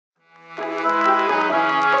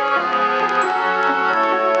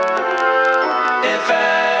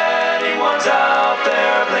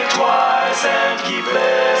twice and keep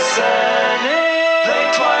listening.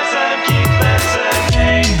 Think twice and keep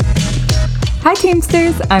listening. Hi,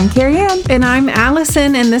 Teamsters. I'm Carrie Ann. And I'm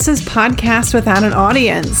Allison, and this is Podcast Without an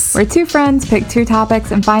Audience. We're two friends, pick two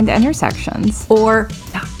topics, and find intersections. Or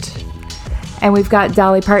not. And we've got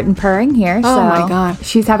Dolly Parton purring here. Oh, my God.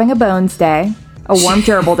 She's having a bones day, a warm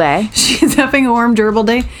gerbil day. She's having a warm gerbil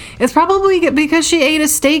day. It's probably because she ate a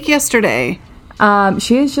steak yesterday.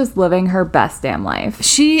 She is just living her best damn life.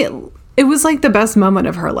 It was like the best moment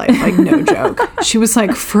of her life, like no joke. She was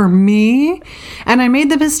like, for me? And I made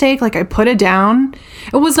the mistake, like I put it down.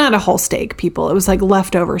 It was not a whole steak, people. It was like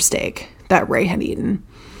leftover steak that Ray had eaten.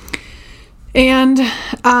 And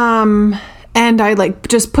I like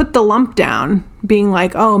just put the lump down, being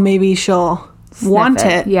like, oh, maybe she'll want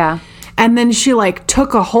it. Yeah. And then she like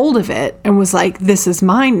took a hold of it and was like, this is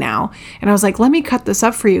mine now. And I was like, let me cut this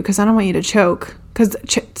up for you because I don't want you to choke. Because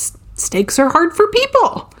steaks are hard for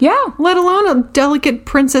people. Yeah. Let alone a delicate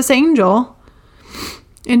princess angel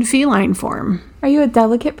in feline form. Are you a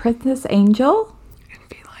delicate princess angel? In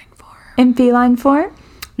feline form. In feline form?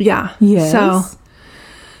 Yeah. Yes. So,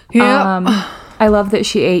 yeah. I love that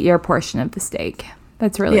she ate your portion of the steak.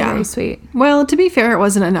 That's really very sweet. Well, to be fair, it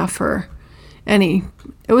wasn't enough for any.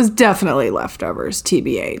 It was definitely leftovers,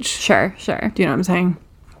 TBH. Sure. Do you know what I'm saying?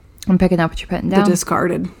 I'm picking up what you're putting down. The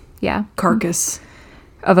discarded yeah. carcass.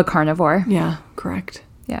 Of a carnivore. Yeah, correct.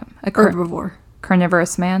 Yeah. Herbivore.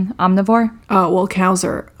 Carnivorous man. Omnivore. Oh, well, cows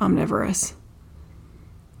are omnivorous.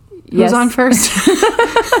 Yes. Who's on first?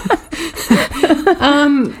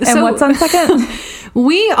 And what's on second?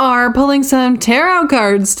 We are pulling some tarot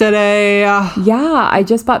cards today. Yeah, I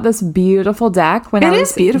just bought this beautiful deck when I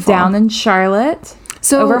was beautiful. down in Charlotte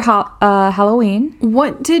So over Halloween.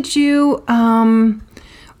 What did you,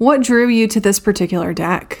 what drew you to this particular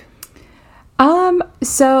deck?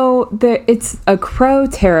 So it's a Crow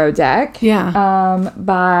tarot deck. Yeah.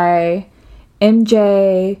 By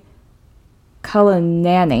MJ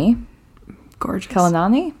Culinani. Gorgeous.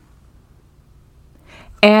 Culinani.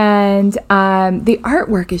 And the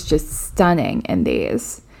artwork is just stunning in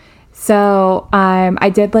these. So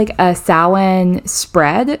I did like a Samhain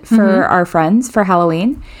spread for our friends for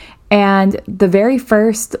Halloween. And the very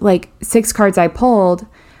first like 6 cards I pulled,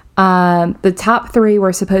 the top 3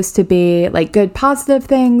 were supposed to be like good positive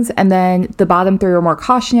things. And then the bottom 3 were more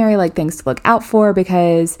cautionary, like things to look out for,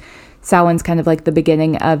 because Samhain's kind of like the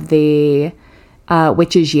beginning of the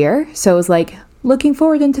witch's year. So it was like looking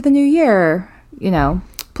forward into the new year, you know.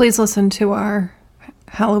 Please listen to our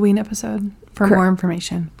Halloween episode for more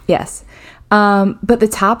information. Yes. But the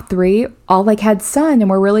top 3 all like had sun and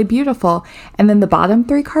were really beautiful. And then the bottom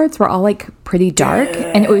 3 cards were all like pretty dark.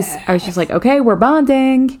 And I was just like, okay, we're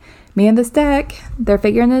bonding. Me and this deck, they're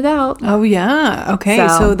figuring it out. Oh, yeah. Okay.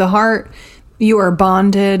 So the heart, you are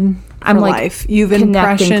bonded for I'm like life. You've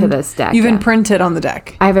connecting to this deck. You've imprinted on the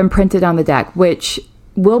deck. I have imprinted on the deck, which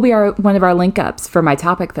will be one of our link ups for my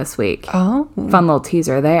topic this week. Oh. Fun little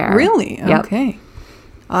teaser there. Really? Yep. Okay.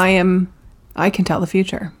 I can tell the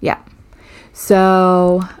future. Yeah.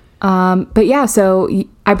 So, but yeah, so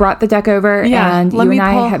I brought the deck over and you and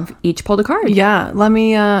I have each pulled a card. Yeah. Let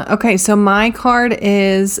me, okay. So my card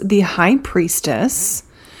is the High Priestess,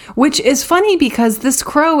 which is funny because this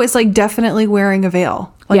crow is like definitely wearing a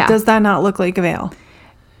veil. Like, does that not look like a veil?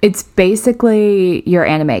 It's basically your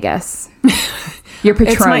animagus. Your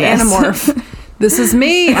Patronus. It's my Animorph. This is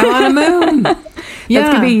me. I'm on a moon. Yeah.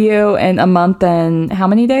 That's going to be you in a month and how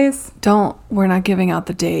many days? We're not giving out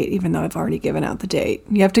the date, even though I've already given out the date.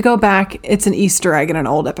 You have to go back. It's an Easter egg in an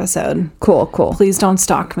old episode. Cool. Please don't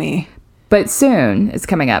stalk me. But soon it's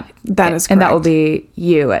coming up. That is correct. And that will be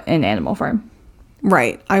you in animal form.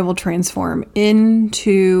 Right. I will transform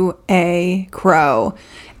into a crow.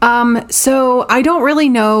 So I don't really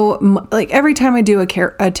know, like every time I do a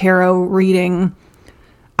tarot reading,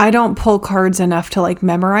 I don't pull cards enough to like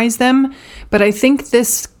memorize them, but I think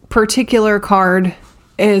this particular card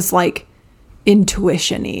is like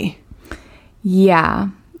intuition-y. Yeah,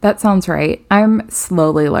 that sounds right. I'm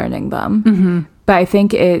slowly learning them, but I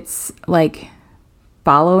think it's like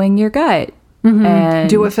following your gut and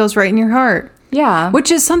do what feels right in your heart. Yeah, which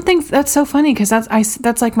is something that's so funny because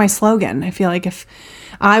that's like my slogan. I feel like if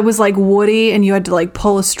I was like Woody and you had to like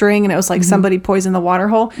pull a string and it was like somebody poisoned the water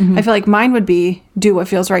hole, I feel like mine would be do what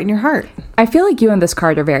feels right in your heart. I feel like you and this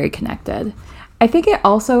card are very connected. I think it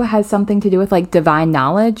also has something to do with like divine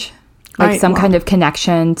knowledge, like some kind of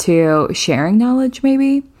connection to sharing knowledge,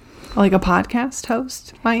 maybe. Like a podcast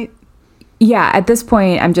host might. Yeah, at this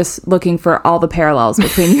point, I'm just looking for all the parallels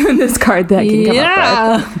between you and this card that I can come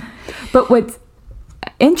up with. But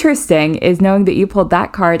interesting is knowing that you pulled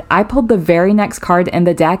that card. I pulled the very next card in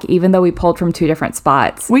the deck, even though we pulled from 2 different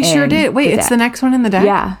spots. We sure did. Wait, it's the next one in the deck?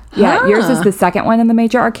 Yeah. Yeah. Yours is the second one in the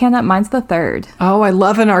major arcana. Mine's the third. Oh, I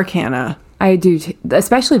love an arcana. I do,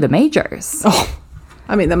 especially the majors. Oh,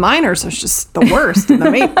 I mean, the minors are just the worst in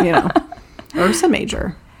the Ursa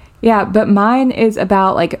major. Yeah, but mine is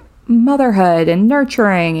about like motherhood and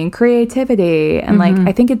nurturing and creativity. And like,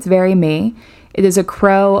 I think it's very me. It is a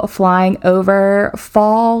crow flying over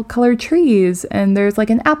fall colored trees. And there's like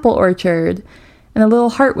an apple orchard and a little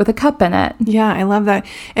heart with a cup in it. Yeah, I love that.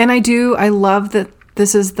 And I love that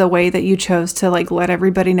this is the way that you chose to like let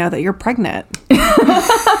everybody know that you're pregnant.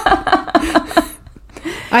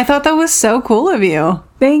 I thought that was so cool of you.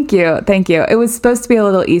 Thank you. Thank you. It was supposed to be a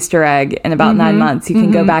little Easter egg in about 9 months. You can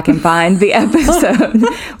go back and find the episode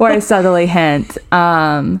where I subtly hint.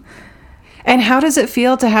 And how does it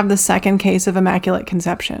feel to have the second case of Immaculate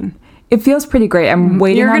Conception? It feels pretty great. I'm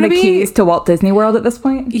waiting on the keys to Walt Disney World at this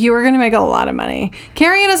point. You are going to make a lot of money.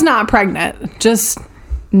 Carrie Ann is not pregnant. Just...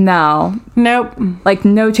 No. Nope. Like,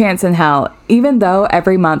 no chance in hell. Even though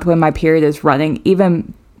every month when my period is running,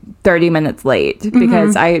 even 30 minutes late,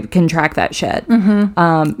 because I can track that shit.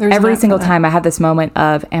 Every single time I have this moment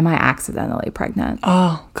of, am I accidentally pregnant?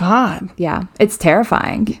 Oh, God. Yeah. It's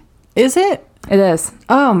terrifying. Is it? It is.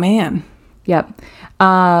 Oh, man. Yep.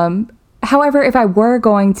 However, if I were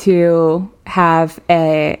going to have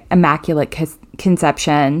a immaculate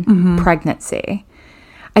conception pregnancy,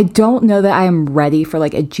 I don't know that I am ready for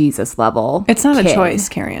like a Jesus level. It's not kid. a choice,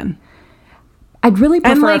 Carrie Ann. I'd really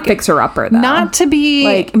prefer like, a fixer-upper, though. Not to be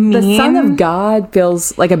like mean. The Son of God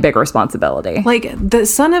feels like a big responsibility. Like the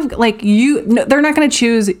Son of like you. No, they're not going to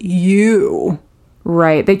choose you.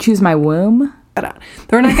 Right? They choose my womb.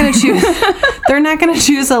 They're not going to choose. They're not going to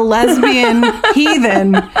choose a lesbian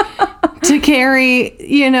heathen to carry,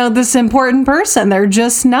 this important person. They're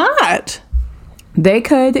just not. They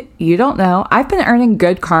could. You don't know. I've been earning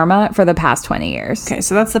good karma for the past 20 years. Okay,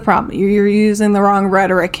 so that's the problem. You're using the wrong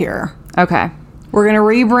rhetoric here. Okay. We're going to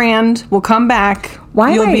rebrand. We'll come back.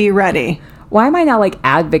 You'll be ready. Why am I not like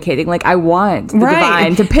advocating? Like, I want the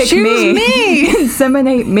divine to pick Choose me.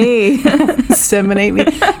 Inseminate me. Inseminate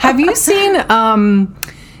me. Have you seen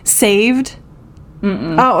Saved?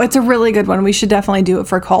 Oh, it's a really good one. We should definitely do it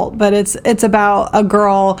for Cult. But it's about a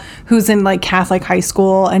girl who's in like Catholic high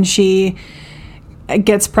school, and she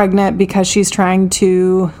gets pregnant because she's trying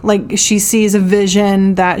to, like, she sees a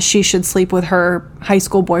vision that she should sleep with her high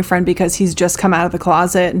school boyfriend because he's just come out of the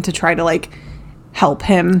closet, and to try to like help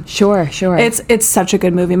him. Sure. It's such a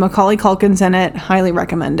good movie. Macaulay Culkin's in it. Highly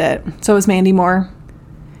recommend it. So is Mandy Moore.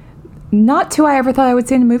 Not two I ever thought I would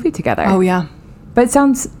see in a movie together. Oh yeah. But it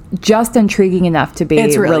sounds just intriguing enough to be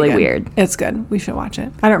It's really good. weird. It's good. We should watch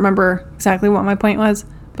it. I don't remember exactly what my point was,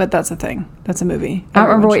 but that's a thing. That's a movie. I don't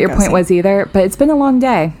remember what your point was either, but it's been a long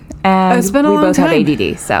day. And It's been a we long both time. have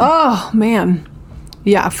ADD, so. Oh, man.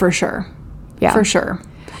 Yeah, for sure. Yeah. For sure.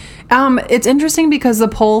 It's interesting because the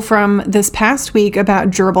poll from this past week about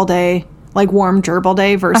Gerbil Day, like warm Gerbil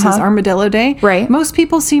Day versus Armadillo Day. Right. Most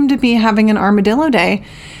people seem to be having an Armadillo Day.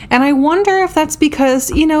 And I wonder if that's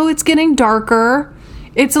because, it's getting darker.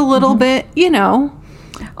 It's a little bit,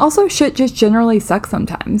 Also, shit just generally sucks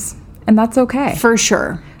sometimes. And that's okay. For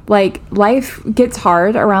sure. Like, life gets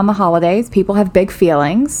hard around the holidays. People have big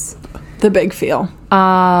feelings. The big feel.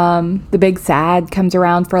 The big sad comes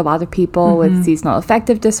around for a lot of people with seasonal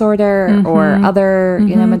affective disorder or other,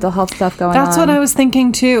 mental health stuff going on. That's what I was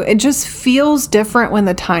thinking too. It just feels different when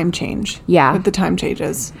the time change. Yeah. With the time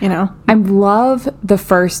changes, I love the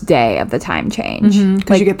first day of the time change.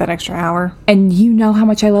 Because you get that extra hour. And you know how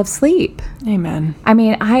much I love sleep. Amen. I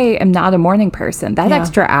mean, I am not a morning person. That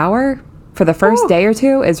extra hour for the first day or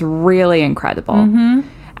two is really incredible.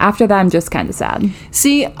 After that, I'm just kind of sad.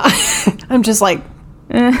 See, I'm just like,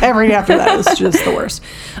 every day after that is just the worst.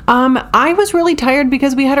 I was really tired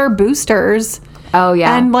because we had our boosters. Oh,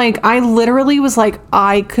 yeah. And like, I literally was like,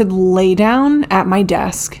 I could lay down at my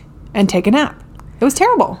desk and take a nap. It was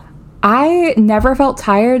terrible. I never felt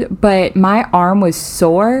tired, but my arm was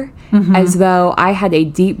sore as though I had a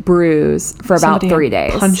deep bruise for about Somebody 3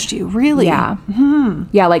 days. Punched you, really? Yeah.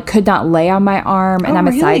 Yeah, like could not lay on my arm, and I'm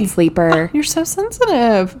a side sleeper. You're so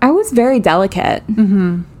sensitive. I was very delicate.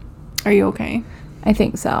 Are you okay? I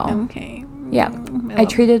think so. Okay. Yeah. I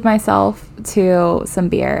treated myself to some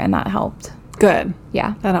beer, and that helped. Good.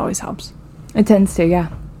 Yeah. That always helps. It tends to,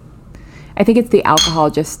 yeah. I think it's the alcohol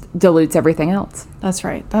just dilutes everything else. That's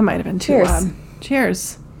right. That might have been too Cheers. loud.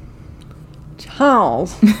 Cheers.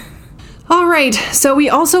 Charles. All right. So we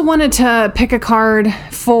also wanted to pick a card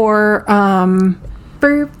for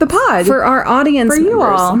for the pod. For our audience For you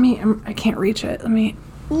members. all. Let me, I can't reach it. Let me.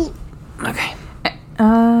 Okay. uh,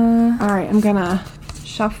 All right. I'm going to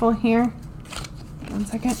shuffle here. 1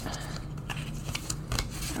 second.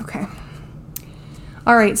 Okay.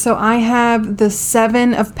 All right. So I have the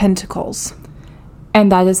 7 of Pentacles.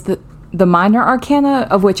 and that is the minor arcana,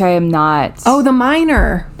 of which I am not. Oh, the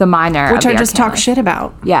minor. The minor. Which of I the just arcana. talked shit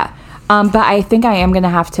about. Yeah. But I think I am going to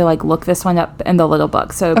have to like look this one up in the little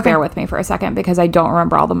book. So Okay. bear with me for a second because I don't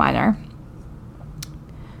remember all the minor.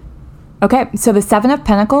 Okay. So the 7 of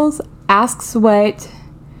Pentacles asks what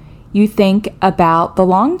you think about the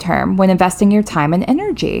long term when investing your time and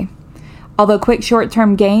energy. Although quick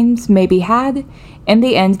short-term gains may be had, in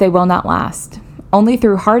the end they will not last. Only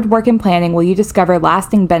through hard work and planning will you discover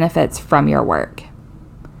lasting benefits from your work.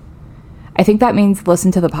 I think that means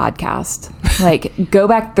listen to the podcast. Like, go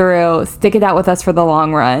back through, stick it out with us for the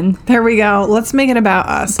long run. There we go. Let's make it about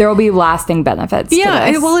us. There will be lasting benefits Yeah,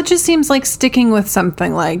 to this. well, it just seems like sticking with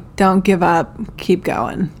something, like don't give up, keep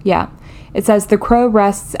going. Yeah. It says, the crow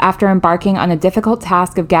rests after embarking on a difficult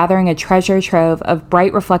task of gathering a treasure trove of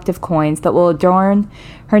bright reflective coins that will adorn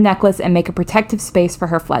her necklace and make a protective space for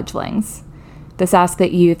her fledglings. This asks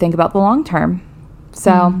that you think about the long term.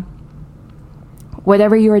 So,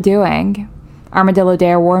 whatever you are doing, Armadillo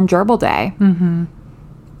Day or Warm Gerbil Day,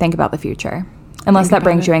 think about the future. Unless Think that about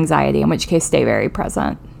brings it. you anxiety, in which case stay very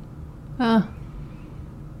present. Uh,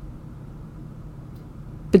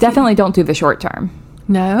 But definitely don't do the short term.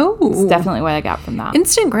 no. It's definitely what I got from that.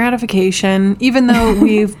 Instant gratification, even though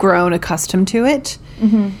we've grown accustomed to it,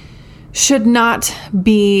 should not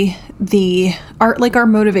be our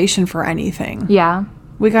motivation for anything. Yeah.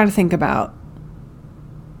 We got to think about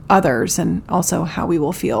others and also how we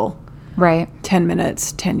will feel Right. 10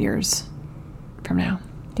 minutes, 10 years from now.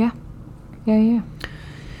 Yeah. Yeah.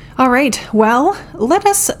 All right. Well, let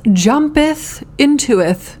us jumpeth into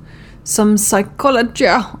it. Some psychology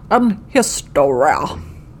and history. I'm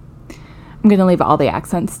going to leave all the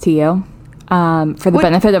accents to you for the What?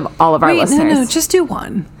 benefit of all of our listeners. No, just do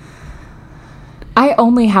one. I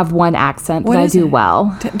only have one accent What that I is do it?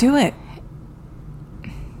 well. Do it.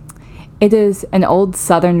 It is an old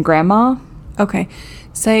Southern grandma. Okay.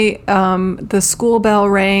 Say, the school bell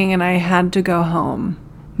rang and I had to go home.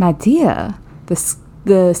 My dear,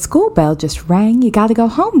 the school bell just rang. You got to go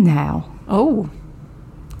home now. Oh,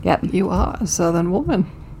 Yep. you are a Southern woman.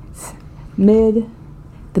 The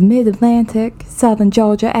mid-Atlantic Southern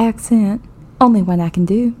Georgia accent. Only one I can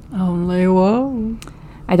do. Only whoa.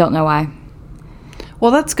 I don't know why. Well,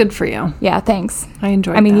 that's good for you. Yeah, thanks. I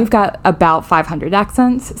enjoyed I mean, that. you've got about 500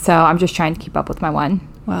 accents, so I'm just trying to keep up with my one.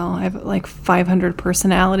 Well, I have like 500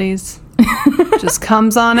 personalities. Just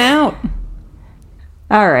comes on out.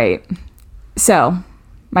 All right. So,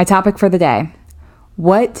 my topic for the day.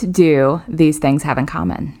 What do these things have in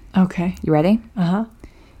common? Okay. You ready? Uh-huh.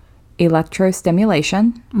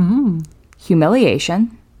 Electrostimulation,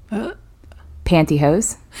 humiliation,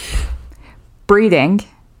 pantyhose, breeding,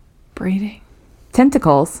 Breeding.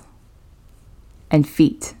 tentacles, and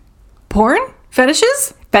feet. Porn?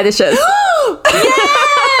 Fetishes? Fetishes.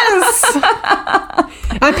 Yes!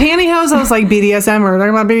 A pantyhose, I was like BDSM. We're talking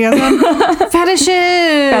about BDSM? Fetishes.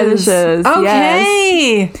 Fetishes,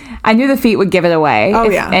 Okay. I knew the feet would give it away. Oh,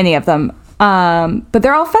 if yeah. any of them. But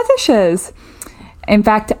they're all fetishes. In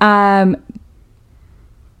fact,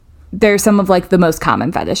 they're some of like the most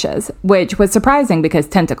common fetishes, which was surprising because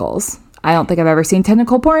tentacles. I don't think I've ever seen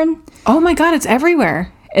tentacle porn. Oh my God, it's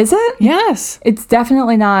everywhere. Is it? Yes. It's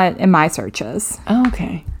definitely not in my searches.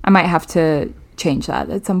 Okay. I might have to change that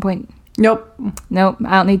at some point. Nope. Nope,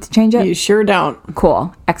 I don't need to change it. You sure don't.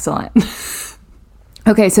 Cool. Excellent.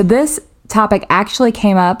 Okay, so this topic actually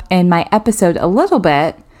came up in my episode a little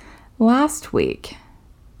bit last week.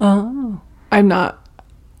 Oh. I'm not.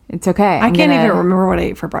 It's okay. I can't even remember what I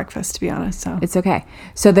ate for breakfast, to be honest. So It's okay.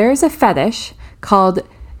 So there's a fetish called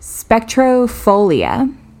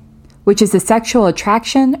spectrophilia, which is a sexual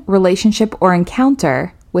attraction, relationship, or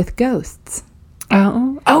encounter with ghosts.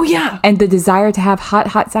 Oh yeah. And the desire to have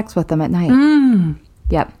hot sex with them at night.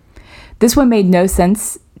 Yep. This one made no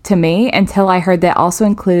sense to me until I heard that also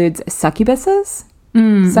includes succubuses.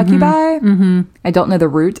 Succubi. I don't know the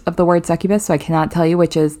root of the word succubus, so I cannot tell you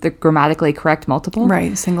which is the grammatically correct multiple.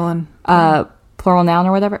 Right. Single and Plural noun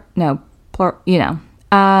or whatever. No, plural, you know.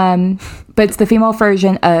 But it's the female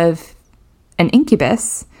version of an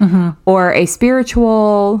incubus or a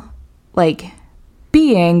spiritual, like,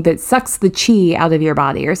 being that sucks the chi out of your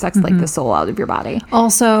body or sucks, like, the soul out of your body.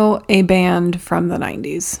 also a band from the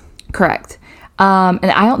 90s. Correct. And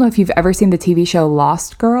I don't know if you've ever seen the TV show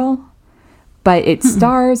Lost Girl, but it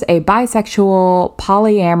stars a bisexual,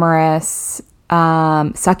 polyamorous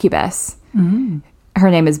succubus. Her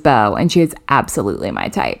name is Bo, and she is absolutely my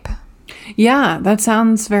type. Yeah, that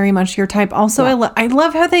sounds very much your type. Also, I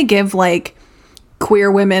love how they give like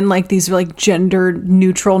queer women like these like gender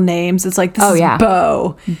neutral names. It's like, this is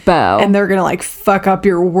Bo. And they're gonna like fuck up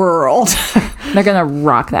your world. They're gonna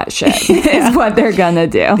rock that shit is what they're gonna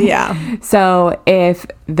do. Yeah. So if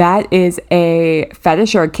that is a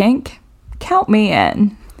fetish or a kink, count me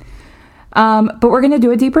in. But we're gonna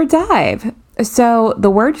do a deeper dive. So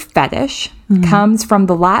the word fetish comes from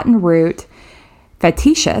the Latin root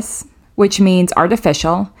fetishus, which means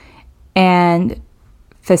artificial, and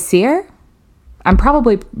facere. I'm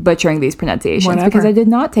probably butchering these pronunciations because I did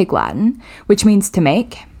not take Latin, which means to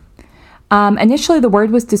make. Initially, the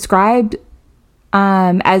word was described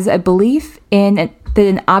as a belief in that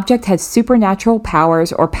an object has supernatural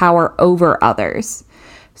powers or power over others.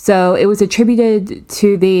 So it was attributed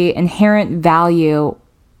to the inherent value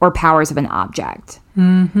or powers of an object,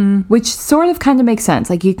 which sort of kind of makes sense.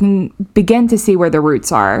 Like you can begin to see where the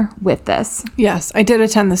roots are with this. Yes, I did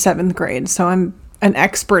attend the 7th grade, so I'm an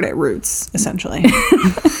expert at roots, essentially.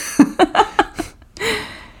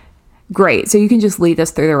 Great. So you can just lead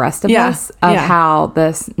us through the rest of this, of how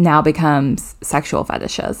this now becomes sexual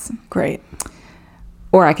fetishes. Great.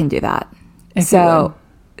 Or I can do that. So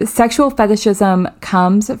sexual fetishism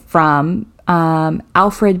comes from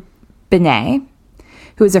Alfred Binet,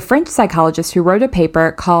 who is a French psychologist who wrote a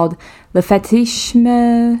paper called Le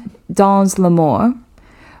Fétichisme dans l'amour,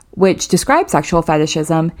 which describes sexual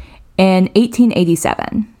fetishism in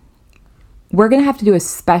 1887. We're going to have to do a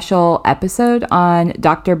special episode on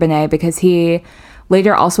Dr. Binet because he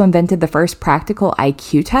later also invented the first practical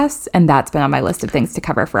IQ tests, and that's been on my list of things to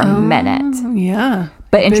cover for a minute. Yeah.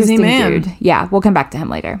 But interesting dude. Yeah, we'll come back to him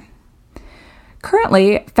later.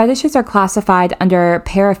 Currently, fetishes are classified under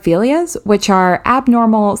paraphilias, which are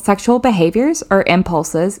abnormal sexual behaviors or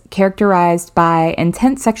impulses characterized by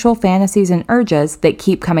intense sexual fantasies and urges that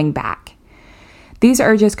keep coming back. These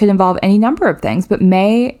urges could involve any number of things, but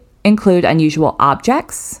may include unusual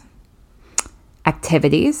objects,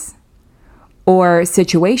 activities, or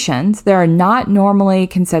situations that are not normally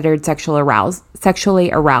considered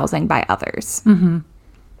sexually arousing by others.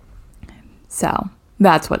 So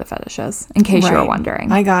that's what a fetish is, in case you were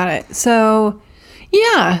wondering. I got it. So,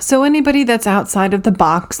 yeah. So anybody that's outside of the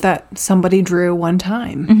box that somebody drew one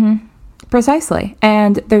time. Precisely.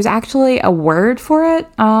 And there's actually a word for it.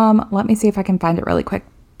 Let me see if I can find it really quick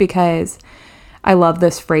because I love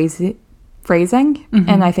this phrasing,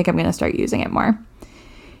 and I think I'm going to start using it more.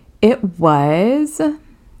 It was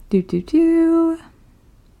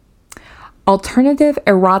alternative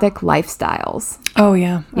erotic lifestyles. Oh,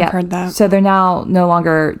 yeah. I've heard that. So they're now no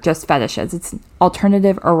longer just fetishes. It's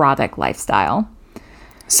alternative erotic lifestyle.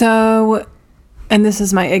 So, and this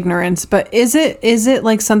is my ignorance, but is it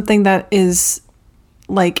like something that is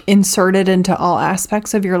like inserted into all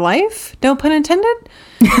aspects of your life? No pun intended?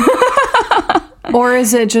 Or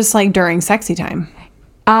is it just like during sexy time?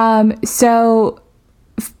 So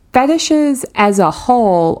fetishes as a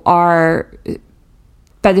whole are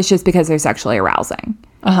fetishes because they're sexually arousing.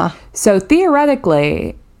 So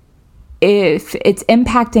theoretically, if it's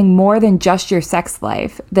impacting more than just your sex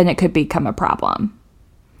life, then it could become a problem.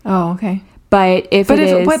 Oh, okay. But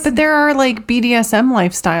but there are like BDSM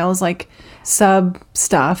lifestyles, like sub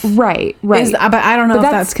stuff. Right. But I don't know if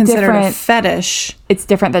that's considered a fetish. It's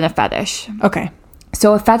different than a fetish. Okay.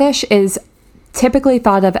 So a fetish is typically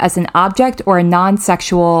thought of as an object or a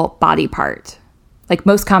non-sexual body part. Like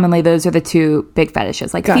most commonly, those are the two big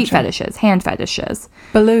fetishes, like feet fetishes, hand fetishes.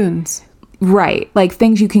 Balloons. Right. Like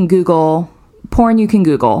things you can Google, porn you can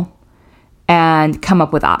Google, and come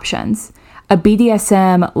up with options. A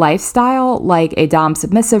BDSM lifestyle, like a dom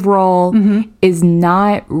submissive role, is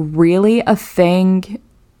not really a thing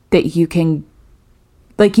that you can...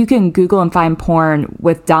 Like you can Google and find porn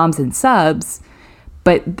with doms and subs,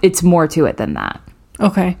 but it's more to it than that.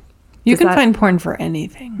 Okay. You can find porn for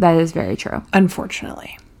anything. That is very true.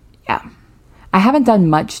 Unfortunately. Yeah. I haven't done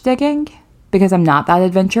much digging because I'm not that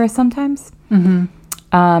adventurous sometimes.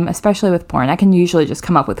 Especially with porn. I can usually just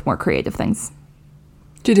come up with more creative things.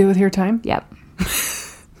 To do with your time? Yep.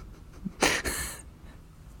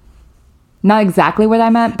 Not exactly what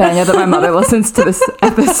I meant, but I know that my mother listens to this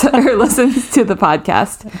episode or listens to the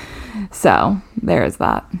podcast. So there is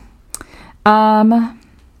that. Hi,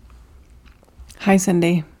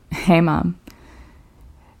 Cindy. Hey, Mom.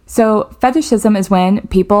 So fetishism is when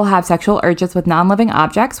people have sexual urges with non-living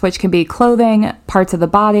objects, which can be clothing, parts of the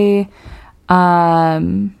body,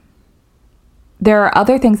 there are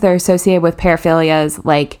other things that are associated with paraphilias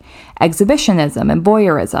like exhibitionism and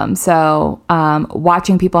voyeurism. So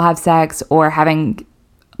watching people have sex or having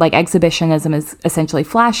like exhibitionism is essentially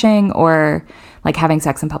flashing or like having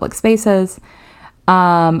sex in public spaces.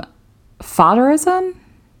 Fodderism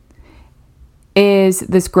is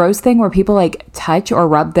this gross thing where people like touch or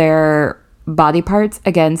rub their body parts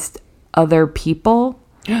against other people.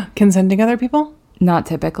 Consenting other people? Not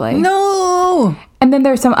typically. No. And then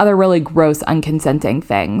there's some other really gross unconsenting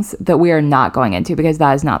things that we are not going into because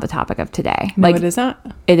that is not the topic of today. No, it is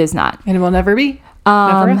not. It is not. And it will never be.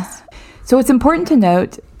 Never is. So it's important to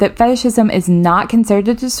note that fetishism is not considered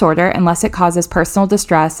a disorder unless it causes personal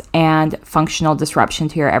distress and functional disruption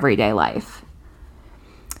to your everyday life.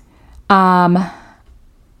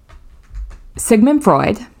 Sigmund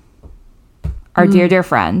Freud, our dear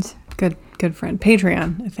friend. Good friend.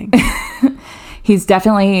 Patreon, I think. He's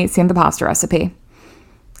definitely seen the pasta recipe.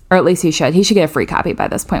 Or at least he should. He should get a free copy by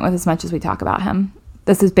this point with as much as we talk about him.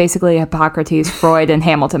 This is basically a Hippocrates, Freud, and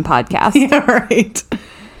Hamilton podcast. Yeah, right.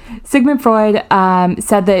 Sigmund Freud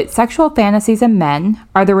said that sexual fantasies in men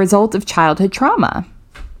are the result of childhood trauma,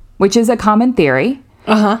 which is a common theory.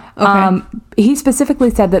 Okay. He specifically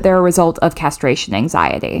said that they're a result of castration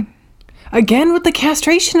anxiety. Again with the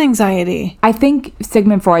castration anxiety. I think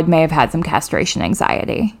Sigmund Freud may have had some castration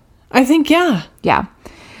anxiety. I think, yeah. Yeah.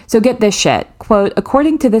 So get this shit. Quote,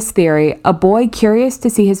 according to this theory, a boy curious to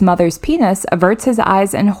see his mother's penis averts his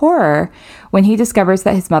eyes in horror when he discovers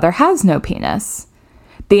that his mother has no penis.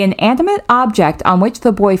 The inanimate object on which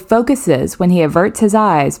the boy focuses when he averts his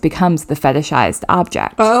eyes becomes the fetishized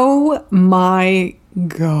object. Oh my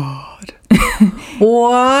God.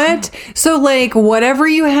 What? So, like, whatever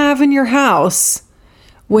you have in your house,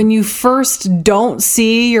 when you first don't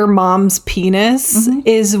see your mom's penis,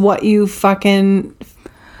 is what you fucking...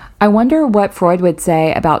 I wonder what Freud would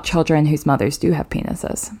say about children whose mothers do have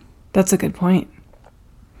penises. That's a good point.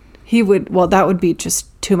 He would... Well, that would be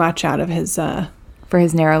just too much out of his... For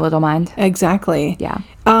his narrow little mind. Exactly. Yeah.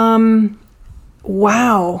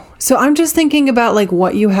 Wow. So I'm just thinking about like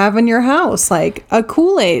what you have in your house, like a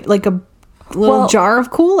Kool-Aid, like a little jar of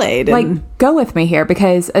Kool-Aid. Like, go with me here,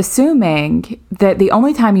 because assuming that the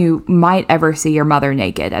only time you might ever see your mother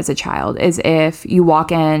naked as a child is if you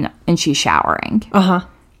walk in and she's showering.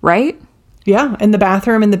 Right? Yeah. In the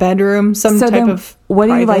bathroom, in the bedroom, some So type then of what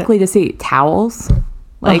are you private- likely to see? Towels?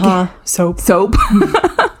 Like soap. soap?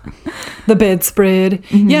 The bedspread.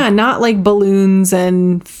 Yeah, not like balloons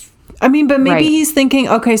and I mean, but maybe Right. he's thinking,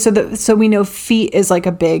 okay, so we know feet is like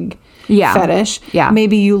a big fetish. Yeah.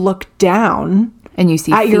 Maybe you look down And you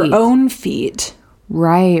see at your feet. own feet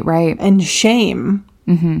Right. and shame.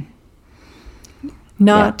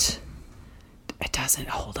 Not it doesn't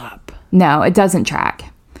hold up. No, it doesn't track.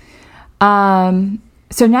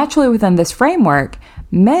 So naturally within this framework,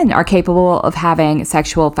 men are capable of having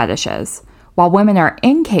sexual fetishes, while women are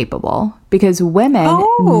incapable because women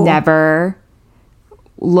never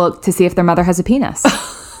look to see if their mother has a penis.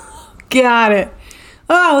 Got it.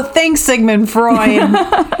 Oh, thanks, Sigmund Freud.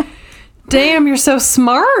 Damn, you're so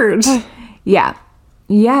smart. Yeah.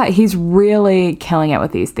 Yeah, he's really killing it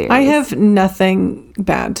with these theories. I have nothing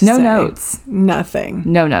bad to say. No notes. Nothing.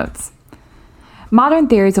 No notes. Modern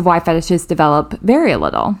theories of why fetishes develop vary a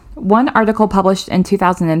little. One article published in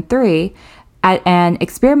 2003 at an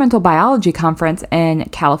experimental biology conference in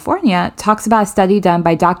California talks about a study done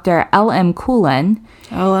by Dr. L.M. Coolin,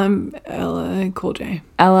 Cool J.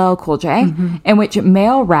 LL Cool J, in which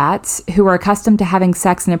male rats who are accustomed to having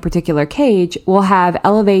sex in a particular cage will have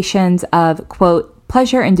elevations of, quote,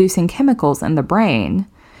 pleasure-inducing chemicals in the brain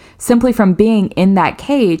simply from being in that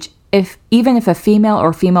cage, even if a female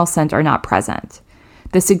or female scent are not present.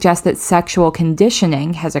 This suggests that sexual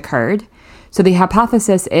conditioning has occurred. So the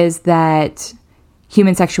hypothesis is that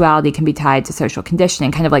human sexuality can be tied to social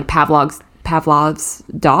conditioning, kind of like Pavlov's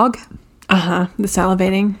dog. The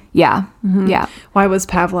salivating. Yeah. Yeah. Why was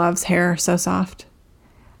Pavlov's hair so soft?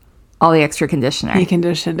 All the extra conditioner. He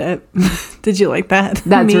conditioned it. Did you like that?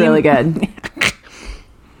 That's meme? really good.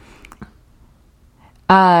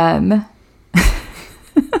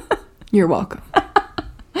 You're welcome.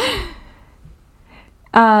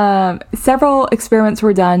 Several experiments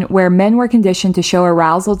were done where men were conditioned to show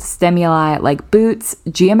arousal to stimuli like boots,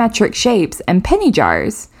 geometric shapes, and penny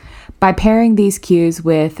jars by pairing these cues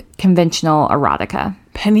with conventional erotica.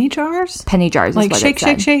 Penny jars? Penny jars, Like is what shake, it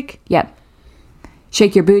said. shake, shake? Yep.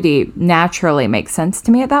 Shake your booty naturally makes sense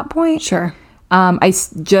to me at that point. Sure.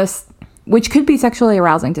 Which could be sexually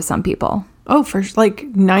arousing to some people. Oh, for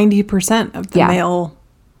like 90% of the Yeah. male.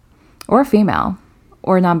 Or female.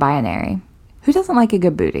 Or non-binary. Who doesn't like a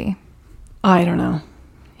good booty? I don't know.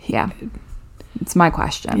 Yeah. It's my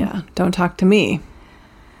question. Yeah, don't talk to me.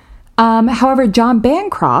 However, John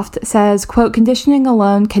Bancroft says, quote, conditioning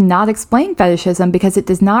alone cannot explain fetishism because it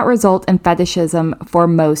does not result in fetishism for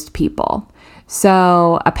most people.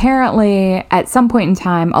 So apparently at some point in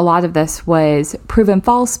time, a lot of this was proven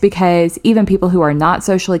false because even people who are not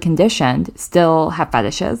socially conditioned still have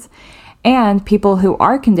fetishes. And people who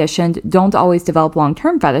are conditioned don't always develop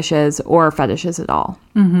long-term fetishes or fetishes at all.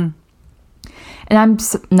 Mm-hmm. And I'm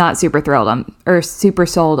not super thrilled or super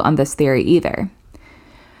sold on this theory either.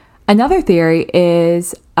 Another theory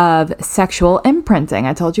is of sexual imprinting.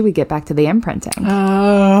 I told you we'd get back to the imprinting.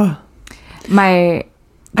 I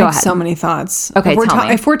Go have ahead. so many thoughts. Okay, tell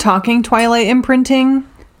me. If we're talking Twilight imprinting,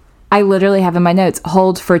 I literally have in my notes,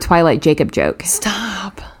 hold for Twilight Jacob joke.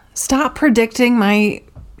 stop predicting my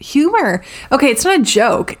humor. Okay, it's not a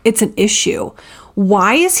joke. It's an issue.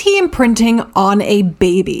 Why is he imprinting on a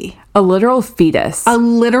baby? A literal fetus. A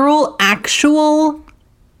literal, actual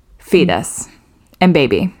Fetus. And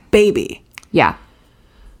baby. baby. Yeah.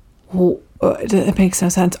 It makes no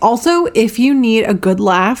sense. Also, if you need a good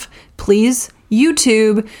laugh, please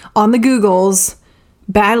YouTube on the Googles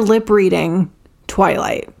bad lip reading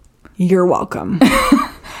Twilight. You're welcome.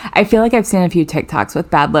 I feel like I've seen a few TikToks with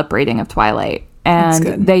bad lip reading of Twilight, and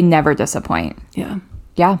good. they never disappoint. Yeah.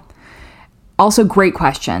 Yeah. Also, great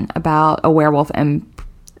question about a werewolf And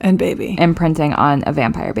baby. imprinting on a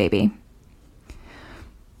vampire baby.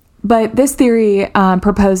 But this theory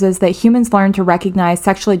proposes that humans learn to recognize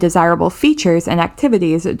sexually desirable features and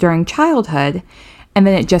activities during childhood, and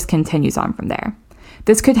then it just continues on from there.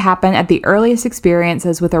 This could happen at the earliest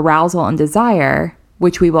experiences with arousal and desire,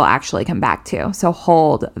 which we will actually come back to. So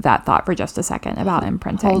hold that thought for just a second about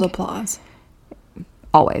imprinting. Hold applause.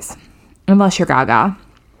 Always. Unless you're Gaga,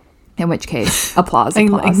 in which case, applause.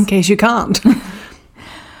 In case you can't.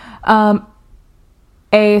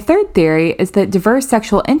 A third theory is that diverse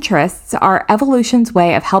sexual interests are evolution's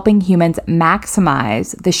way of helping humans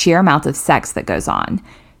maximize the sheer amount of sex that goes on.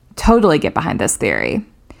 Totally get behind this theory.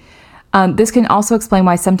 This can also explain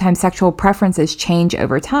why sometimes sexual preferences change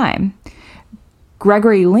over time.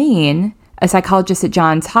 Gregory Lean, a psychologist at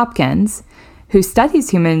Johns Hopkins, who studies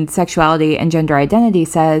human sexuality and gender identity,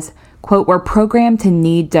 says, quote, we're programmed to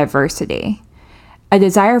need diversity. A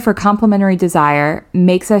desire for complementary desire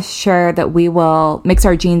makes us sure that we will mix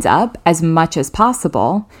our genes up as much as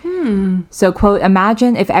possible. So, quote,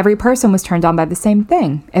 imagine if every person was turned on by the same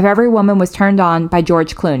thing. If every woman was turned on by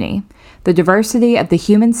George Clooney. The diversity of the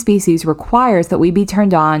human species requires that we be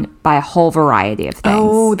turned on by a whole variety of things.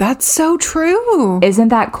 Oh, that's so true. Isn't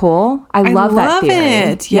that cool? I love that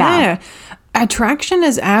theory. It. Yeah. Attraction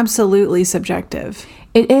is absolutely subjective.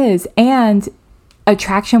 It is. And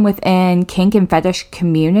attraction within kink and fetish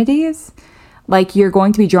communities, like you're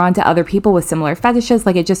going to be drawn to other people with similar fetishes.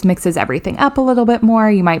 Like it just mixes everything up a little bit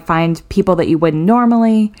more. You might find people that you wouldn't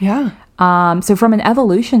normally. Yeah. So from an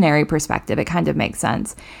evolutionary perspective, it kind of makes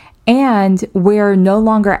sense. And we're no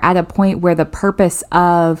longer at a point where the purpose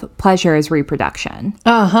of pleasure is reproduction.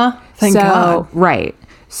 Thank God. Right.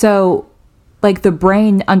 So like the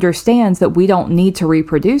brain understands that we don't need to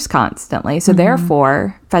reproduce constantly. So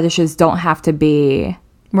therefore, fetishes don't have to be...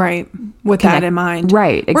 Right. With that in mind.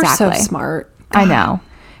 Right, exactly. We're so smart. I know.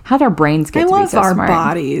 How'd our brains get to be so our smart?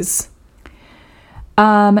 bodies.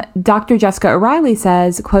 Dr. Jessica O'Reilly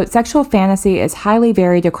says, quote, sexual fantasy is highly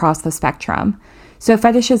varied across the spectrum. So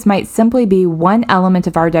fetishes might simply be one element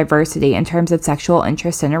of our diversity in terms of sexual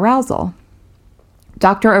interest and arousal.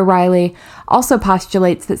 Dr. O'Reilly also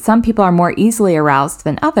postulates that some people are more easily aroused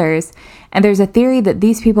than others, and there's a theory that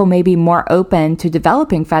these people may be more open to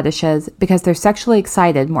developing fetishes because they're sexually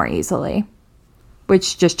excited more easily,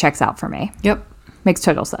 which just checks out for me. Yep. Makes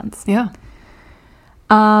total sense. Yeah.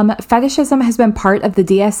 Fetishism has been part of the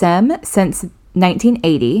DSM since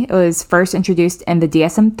 1980. It was first introduced in the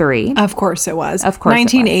DSM-3. Of course it was. Of course it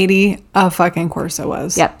was. 1980, of fucking course it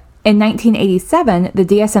was. Yep. In 1987, the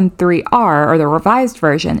DSM-3R, or the revised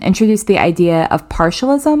version, introduced the idea of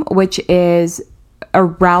partialism, which is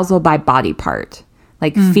arousal by body part,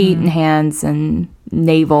 like feet and hands and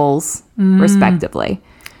navels, respectively.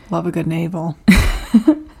 Love a good navel.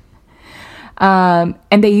 And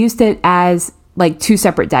they used it as like two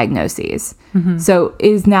separate diagnoses. So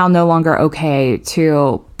it is now no longer okay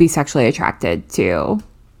to be sexually attracted to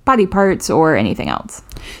body parts or anything else.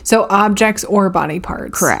 So objects or body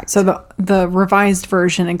parts. Correct. So the revised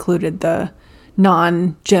version included the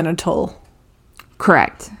non-genital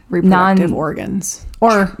Correct. reproductive organs.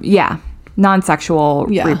 Or non-sexual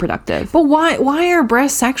reproductive. But why are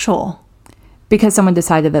breasts sexual? Because someone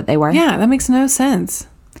decided that they were. Yeah, that makes no sense.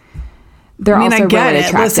 They're also I get really it.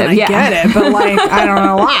 attractive. Listen, I get it, but like I don't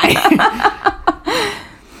know why.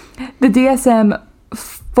 The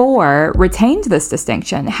DSM-4 retained this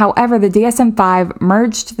distinction. However, the DSM-5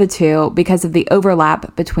 merged the two because of the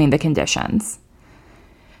overlap between the conditions.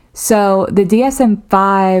 So the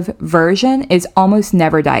DSM-5 version is almost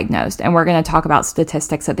never diagnosed, and we're going to talk about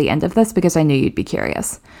statistics at the end of this because I knew you'd be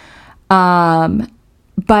curious. But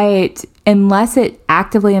unless it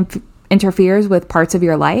actively interferes with parts of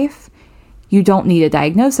your life, you don't need a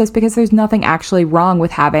diagnosis because there's nothing actually wrong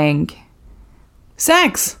with having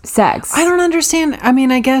sex. I don't understand. I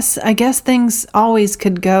mean, I guess things always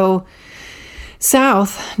could go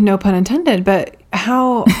south, no pun intended, but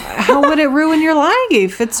how would it ruin your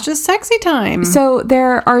life? It's just sexy time. So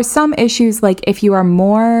there are some issues, like if you are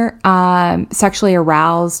more sexually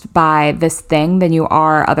aroused by this thing than you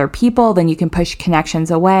are other people, then you can push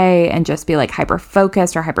connections away and just be like hyper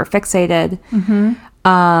focused or hyper fixated.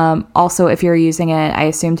 Also, if you're using it, I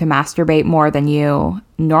assume, to masturbate more than you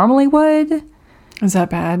normally would. Is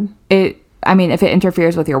that bad? If it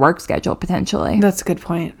interferes with your work schedule, potentially. That's a good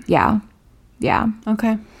point. Yeah.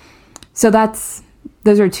 Okay. So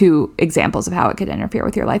those are two examples of how it could interfere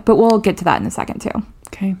with your life, but we'll get to that in a second too.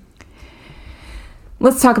 Okay.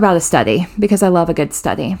 Let's talk about a study because I love a good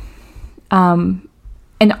study. An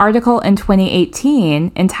article in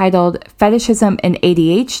 2018 entitled Fetishism in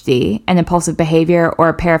ADHD, an Impulsive Behavior or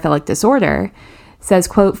a Paraphilic Disorder says,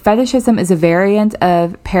 quote, fetishism is a variant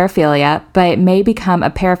of paraphilia, but it may become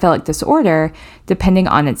a paraphilic disorder depending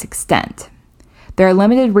on its extent. There are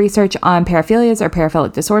limited research on paraphilias or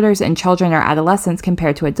paraphilic disorders in children or adolescents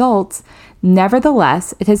compared to adults.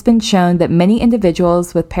 Nevertheless, it has been shown that many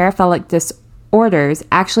individuals with paraphilic disorders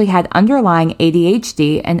actually had underlying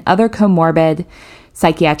ADHD and other comorbid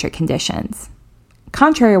psychiatric conditions.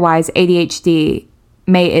 Contrariwise, ADHD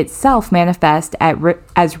may itself manifest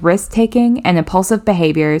as risk-taking and impulsive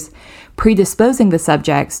behaviors, predisposing the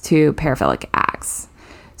subjects to paraphilic acts.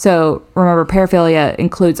 So remember, paraphilia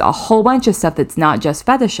includes a whole bunch of stuff that's not just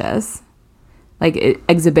fetishes, like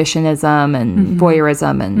exhibitionism and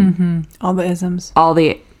voyeurism and all the isms,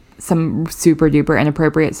 some super duper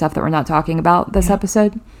inappropriate stuff that we're not talking about this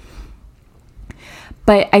episode.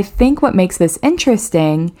 But I think what makes this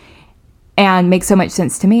interesting and makes so much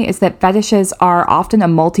sense to me is that fetishes are often a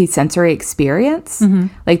multi-sensory experience.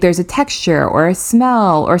 Like there's a texture or a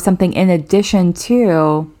smell or something in addition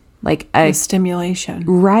to like a stimulation.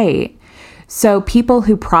 Right. So people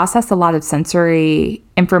who process a lot of sensory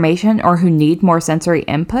information or who need more sensory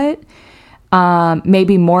input may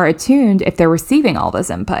be more attuned if they're receiving all this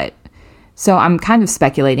input. So I'm kind of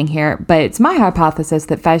speculating here, but it's my hypothesis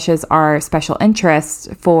that fetishes are special interests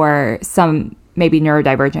for some maybe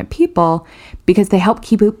neurodivergent people because they help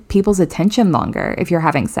keep people's attention longer if you're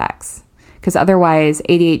having sex. Because otherwise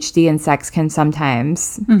ADHD and sex can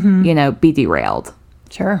sometimes, be derailed.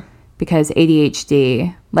 Sure. Because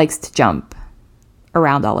ADHD likes to jump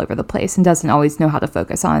around all over the place and doesn't always know how to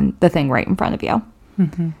focus on the thing right in front of you.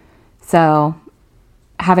 So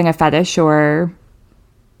having a fetish or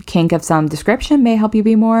kink of some description may help you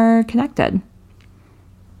be more connected.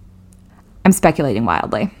 I'm speculating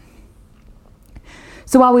wildly.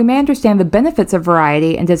 So while we may understand the benefits of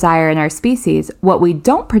variety and desire in our species, what we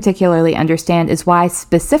don't particularly understand is why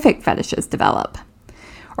specific fetishes develop,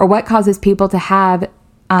 or what causes people to have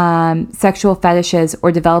sexual fetishes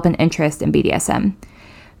or develop an interest in BDSM.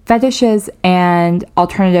 Fetishes and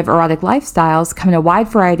alternative erotic lifestyles come in a wide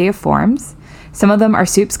variety of forms. Some of them are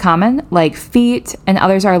soups common, like feet, and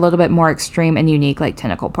others are a little bit more extreme and unique, like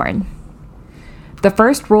tentacle porn. The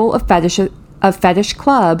first rule of Fetish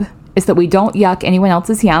Club is that we don't yuck anyone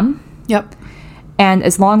else's yum. Yep. And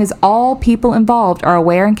as long as all people involved are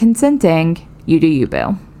aware and consenting, you do you,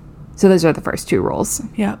 boo. So those are the first two rules.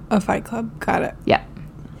 Yeah, a Fight Club. Got it. Yep.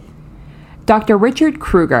 Dr. Richard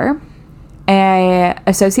Kruger, an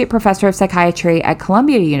associate professor of psychiatry at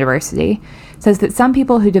Columbia University, says that some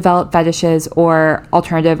people who develop fetishes or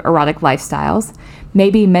alternative erotic lifestyles may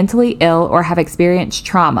be mentally ill or have experienced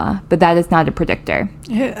trauma, but that is not a predictor.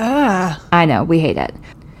 I know, we hate it.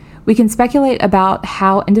 We can speculate about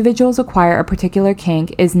how individuals acquire a particular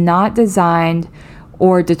kink is not designed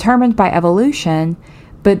or determined by evolution,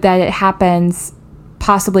 but that it happens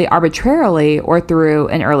possibly arbitrarily or through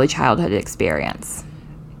an early childhood experience.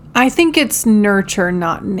 I think it's nurture,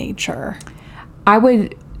 not nature. I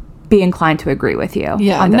would be inclined to agree with you.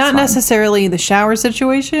 Yeah, not necessarily the shower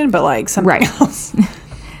situation, but like something else.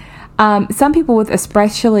 Some people with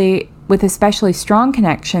especially strong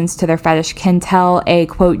connections to their fetish can tell a,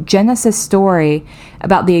 quote, genesis story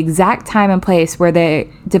about the exact time and place where they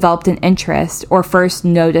developed an interest or first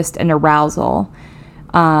noticed an arousal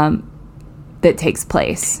that takes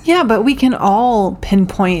place. Yeah, but we can all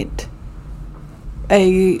pinpoint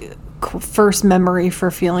a first memory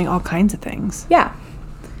for feeling all kinds of things. Yeah.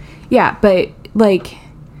 Yeah, but like,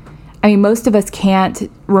 I mean, most of us can't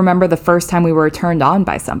remember the first time we were turned on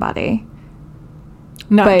by somebody.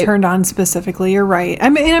 Not turned on specifically, you're right. I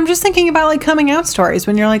mean, I'm just thinking about like coming out stories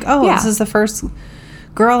when you're like, oh, Yeah. this is the first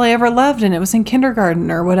girl I ever loved and it was in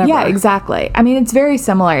kindergarten or whatever. Yeah, exactly. I mean, it's very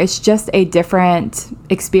similar. It's just a different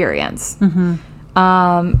experience. And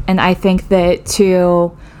I think that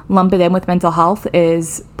to lump it in with mental health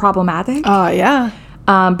is problematic. Oh, yeah.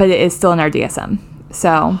 But it is still in our DSM.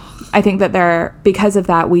 So I think that because of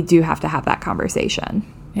that, we do have to have that conversation.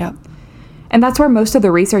 Yep. And that's where most of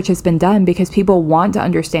the research has been done because people want to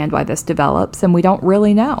understand why this develops and we don't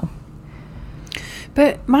really know.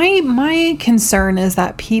 But my concern is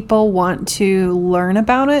that people want to learn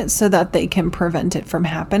about it so that they can prevent it from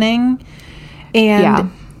happening.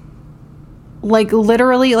 And like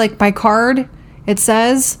literally, like my card, it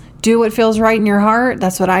says, do what feels right in your heart.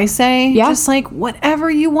 That's what I say. Yeah. Just like whatever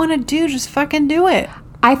you want to do, just fucking do it.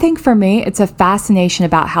 I think for me, it's a fascination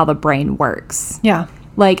about how the brain works. Yeah.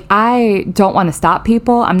 Like, I don't want to stop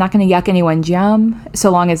people. I'm not going to yuck anyone's yum.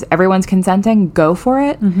 So long as everyone's consenting, go for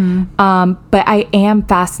it. But I am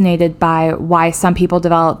fascinated by why some people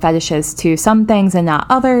develop fetishes to some things and not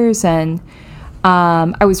others. And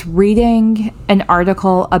I was reading an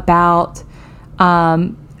article about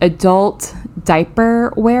adult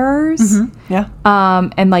diaper wearers. Yeah.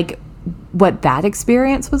 And like what that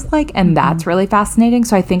experience was like, and that's really fascinating.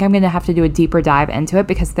 So I think I'm going to have to do a deeper dive into it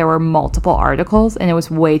because there were multiple articles and it was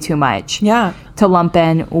way too much Yeah. to lump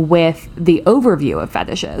in with the overview of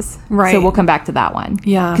fetishes. Right. So we'll come back to that one.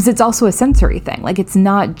 Yeah. Because it's also a sensory thing. Like, it's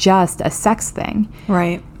not just a sex thing.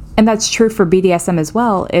 Right. And that's true for BDSM as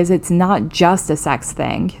well, is it's not just a sex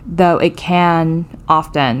thing, though it can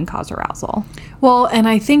often cause arousal. Well, and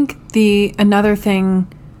I think another thing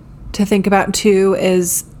to think about too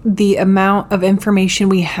is the amount of information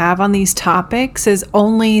we have on these topics is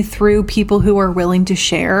only through people who are willing to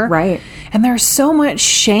share. Right. And there's so much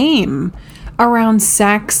shame around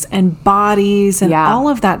sex and bodies and Yeah. all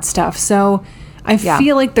of that stuff. So I Yeah.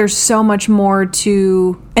 feel like there's so much more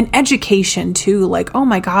to an education too. Like, oh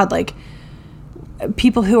my God, like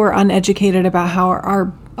people who are uneducated about how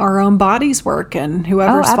our own bodies work and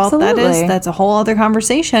whoever's fault that is, absolutely. that's a whole other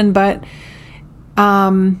conversation. But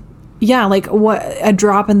yeah, like what a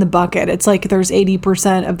drop in the bucket. It's like there's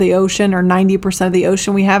 80% of the ocean or 90% of the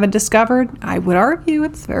ocean we haven't discovered. I would argue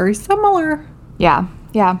it's very similar. Yeah.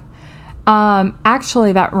 Yeah.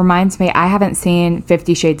 Actually, that reminds me, I haven't seen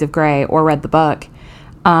 50 Shades of Grey or read the book.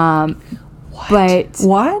 But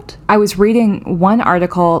What? I was reading one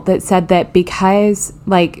article that said that because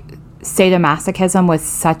like sadomasochism was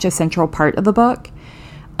such a central part of the book,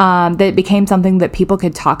 that it became something that people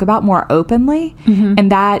could talk about more openly,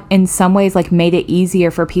 and that in some ways like made it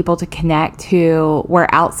easier for people to connect who were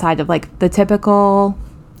outside of like the typical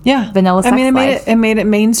Yeah. vanilla sex I mean, life. it made it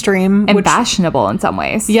mainstream and fashionable in some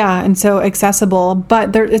ways. yeah, and so accessible,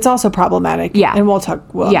 but it's also problematic. Yeah. And we'll talk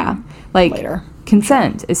Yeah, like later.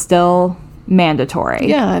 consent is still mandatory.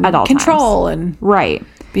 Yeah, and at all control times. and Right.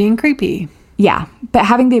 being creepy. Yeah, but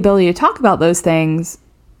having the ability to talk about those things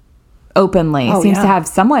openly Oh, seems yeah. to have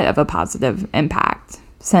somewhat of a positive impact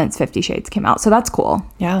since 50 Shades came out. So that's cool.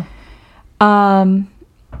 Yeah.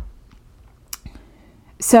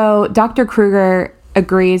 So Dr. Kruger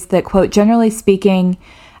agrees that, quote, generally speaking,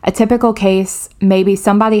 a typical case may be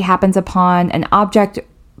somebody happens upon an object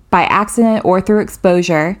by accident or through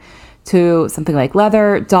exposure to something like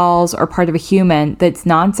leather, dolls, or part of a human that's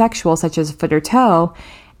non-sexual, such as a foot or toe,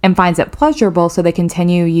 and finds it pleasurable, so they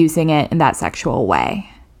continue using it in that sexual way.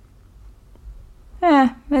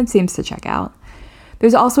 It seems to check out.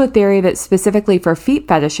 There's also a theory that specifically for feet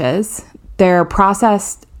fetishes, they're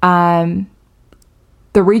processed, the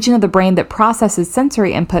region of the brain that processes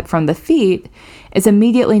sensory input from the feet is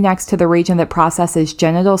immediately next to the region that processes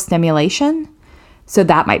genital stimulation. So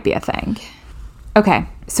that might be a thing. Okay,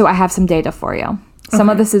 so I have some data for you. Some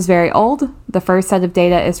of this is very old. The first set of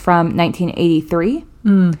data is from 1983.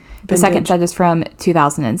 The second set is from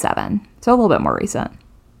 2007. So a little bit more recent.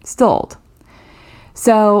 Still old.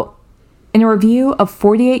 So in a review of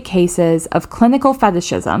 48 cases of clinical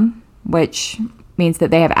fetishism, which means that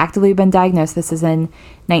they have actively been diagnosed, this is in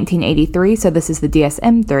 1983, so this is the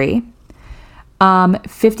DSM-3,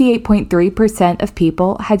 58.3% of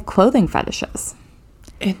people had clothing fetishes.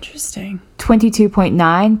 Interesting.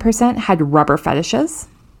 22.9% had rubber fetishes.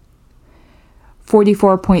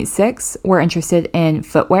 44.6% were interested in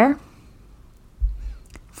footwear.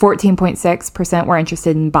 14.6% were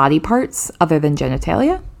interested in body parts other than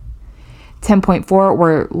genitalia. 10.4%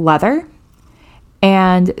 were leather.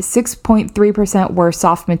 and 6.3% were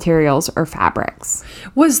soft materials or fabrics.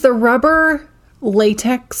 Was the rubber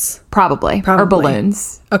latex? Probably. Or Probably.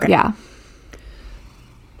 balloons. Okay. Yeah.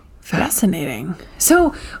 Fascinating.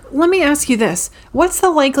 So let me ask you this. What's the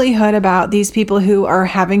likelihood about these people who are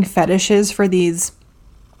having fetishes for these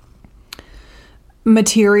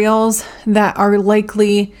materials that are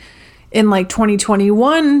likely in like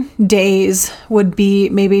 2021 days would be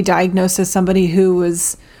maybe diagnosed as somebody who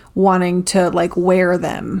was wanting to like wear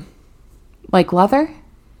them? Like leather?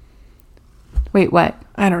 Wait, what?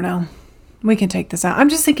 I don't know. We can take this out. I'm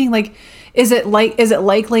just thinking like, is it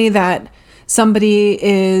likely that somebody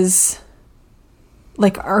is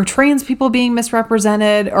like, are trans people being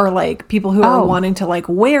misrepresented, or like people who are Oh. wanting to like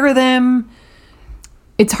wear them?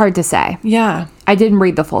 It's hard to say. Yeah. I didn't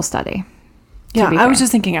read the full study. Yeah. be I was fair.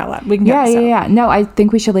 just thinking out loud. We can get Yeah, this yeah, out. yeah. No, I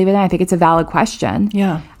think we should leave it in. I think it's a valid question.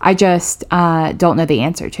 Yeah. I just don't know the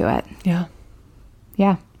answer to it. Yeah.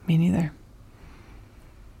 Yeah. Me neither.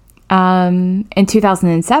 In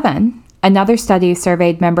 2007, another study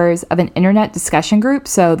surveyed members of an internet discussion group.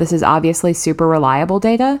 So this is obviously super reliable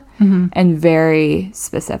data and very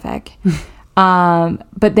specific.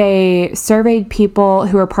 But they surveyed people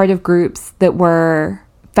who were part of groups that were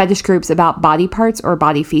fetish groups about body parts or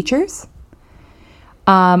body features.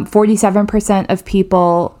 47% of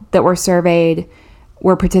people that were surveyed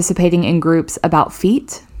were participating in groups about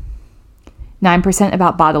feet, 9%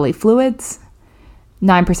 about bodily fluids,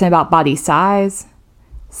 9% about body size,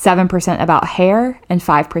 7% about hair, and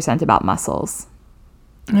 5% about muscles.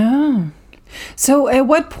 Oh. So at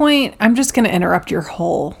what point, I'm just going to interrupt your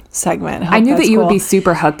whole segment. I knew that you would be be.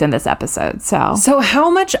 super hooked in this episode, so. So how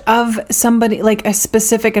much of somebody, like a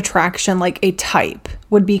specific attraction, like a type,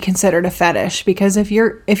 would be considered a fetish? Because if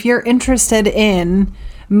you're interested in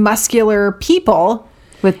muscular people,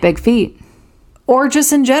 With big feet. or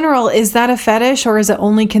just in general, is that a fetish, or is it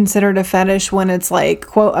only considered a fetish when it's like,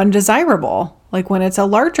 quote, undesirable? Like when it's a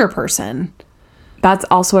larger person? That's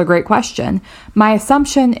also a great question. My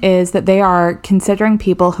assumption is that they are considering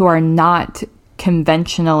people who are not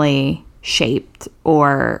conventionally shaped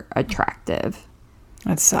or attractive.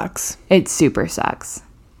 That sucks. It super sucks.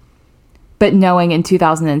 But knowing in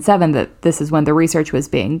 2007 that this is when the research was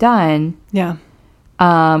being done, Yeah.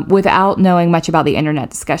 without knowing much about the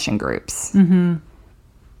internet discussion groups,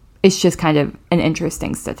 it's just kind of an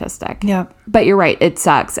interesting statistic. Yeah. But you're right, it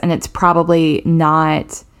sucks. And it's probably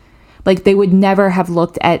not, like, they would never have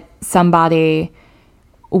looked at somebody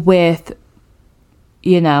with,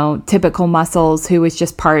 you know, typical muscles who was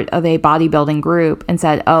just part of a bodybuilding group and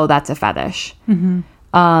said, oh, that's a fetish.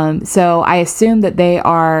 So I assume that they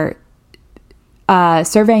are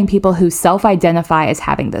surveying people who self-identify as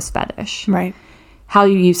having this fetish. Right. How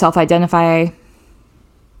you self-identify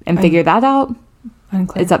and figure that out,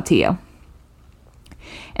 Unclear. it's up to you.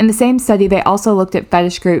 In the same study, they also looked at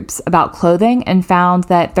fetish groups about clothing and found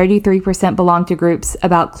that 33% belonged to groups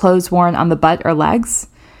about clothes worn on the butt or legs,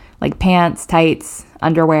 like pants, tights,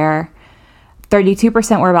 underwear.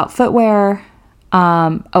 32% were about footwear.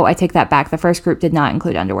 I take that back. The first group did not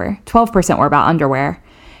include underwear. 12% were about underwear,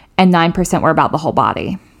 and 9% were about the whole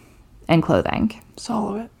body and clothing. It's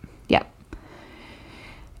all of it. Yep.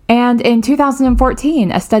 And in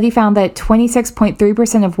 2014, a study found that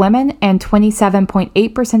 26.3% of women and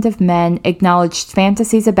 27.8% of men acknowledged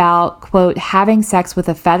fantasies about, quote, having sex with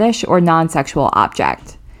a fetish or non-sexual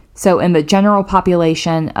object. So in the general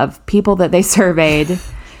population of people that they surveyed,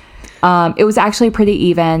 it was actually pretty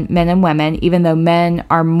even, men and women, even though men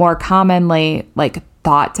are more commonly like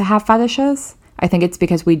thought to have fetishes. I think it's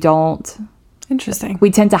because we tend to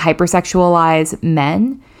hypersexualize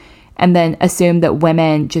men and then assume that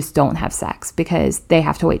women just don't have sex because they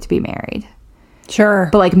have to wait to be married. Sure.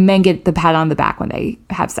 But like men get the pat on the back when they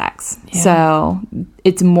have sex. Yeah. So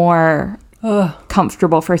it's more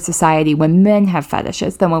comfortable for society when men have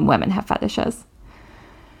fetishes than when women have fetishes.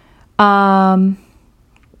 However,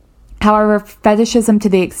 fetishism to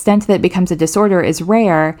the extent that it becomes a disorder is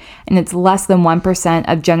rare, and it's less than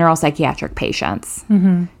 1% of general psychiatric patients.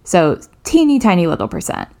 So teeny tiny little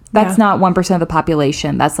percent. That's Yeah. not 1% of the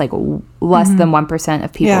population. That's like less than 1%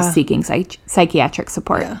 of people Yeah. seeking psychiatric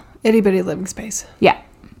support. Yeah. Itty bitty living space. Yeah.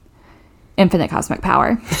 Infinite cosmic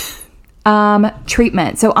power.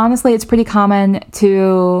 Treatment. So honestly, it's pretty common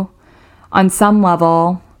to, on some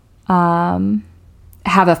level,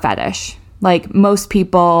 have a fetish. Like most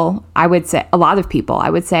people, I would say, a lot of people, I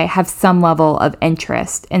would say, have some level of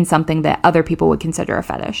interest in something that other people would consider a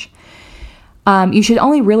fetish. You should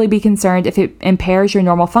only really be concerned if it impairs your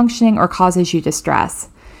normal functioning or causes you distress.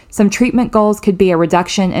 Some treatment goals could be a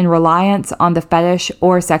reduction in reliance on the fetish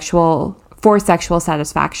or sexual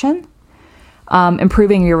satisfaction,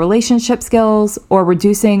 improving your relationship skills, or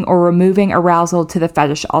reducing or removing arousal to the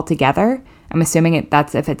fetish altogether. I'm assuming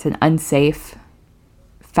that's if it's an unsafe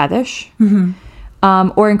fetish.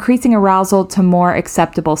 Or increasing arousal to more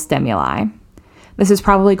acceptable stimuli. This is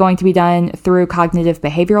probably going to be done through cognitive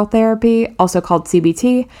behavioral therapy, also called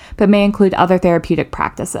CBT, but may include other therapeutic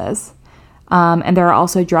practices. And there are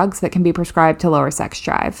also drugs that can be prescribed to lower sex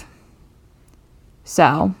drive.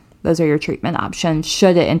 So those are your treatment options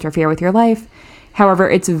should it interfere with your life. However,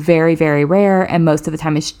 it's very, very rare, and most of the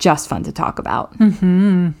time it's just fun to talk about.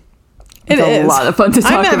 It's a lot of fun to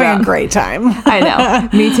talk about. I'm having a great time. I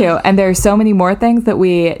know. Me too. And there's so many more things that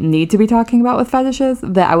we need to be talking about with fetishes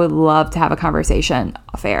that I would love to have a conversation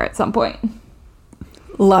off air at some point.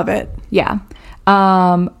 Love it. Yeah.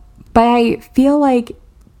 But I feel like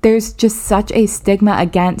there's just such a stigma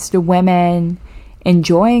against women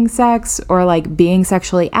enjoying sex or like being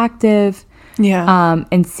sexually active. Yeah.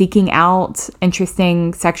 And seeking out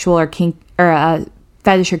interesting sexual or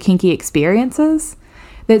fetish or kinky experiences.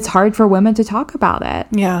 It's hard for women to talk about it.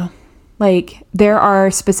 Yeah. Like, there are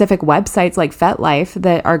specific websites like FetLife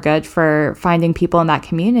that are good for finding people in that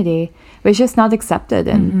community, but it's just not accepted.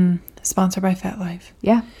 And Sponsored by FetLife.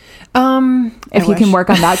 yeah. If you can work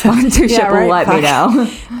on that sponsorship, Yeah, right. let me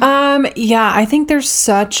know. Yeah, I think there's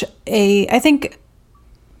I think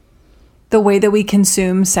the way that we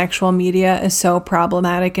consume sexual media is so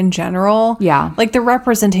problematic in general. Yeah. Like, the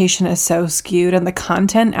representation is so skewed, and the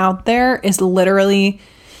content out there is literally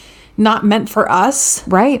not meant for us.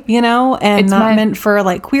 Right. You know, and It's not meant for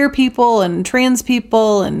like queer people and trans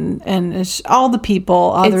people and it's all the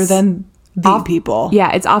people other than the people.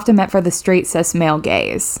 Yeah, it's often meant for the straight cis male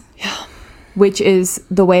gaze. Yeah. Which is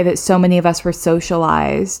the way that so many of us were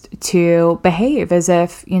socialized to behave, as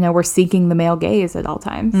if, you know, we're seeking the male gaze at all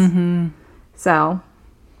times. So,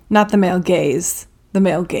 Not the male gaze, the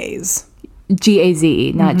male gaze.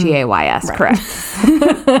 GAZE, not GAYS, Right. correct.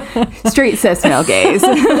 Straight cis male gaze.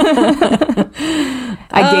 I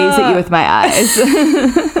gaze at you with my eyes.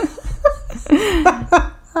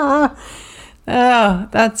 Oh,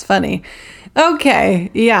 that's funny.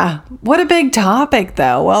 Okay, yeah. What a big topic,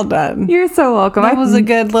 though. Well done. You're so welcome. That was a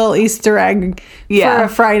good little Easter egg for a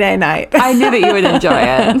Friday night. I knew that you would enjoy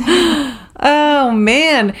it. Oh,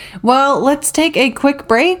 man. Well, let's take a quick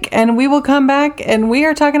break, and we will come back, and we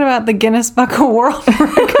are talking about the Guinness Book of World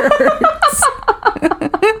Records.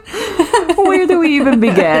 Where do we even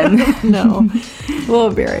begin? No.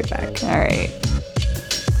 We'll be right back. All right.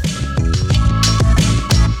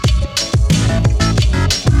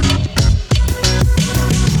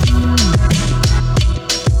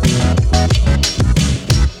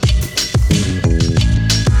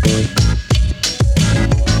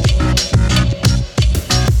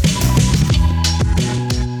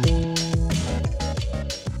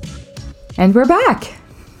 And we're back.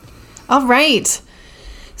 All right.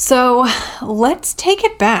 So let's take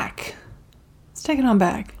it back. Let's take it on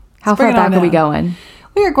back. How far back are we going?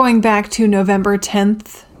 We are going back to November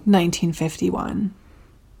 10th, 1951.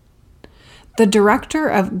 The director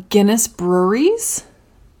of Guinness Breweries.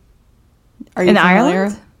 Are you In familiar?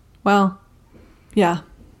 Ireland? Well, yeah.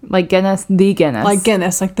 Like Guinness, the Guinness. Like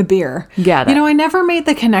Guinness, like the beer. Got it. You know, I never made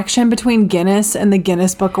the connection between Guinness and the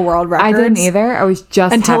Guinness Book of World Records. I didn't either. I was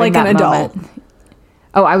just until having like an that adult. moment.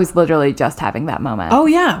 Oh, I was literally just having that moment. Oh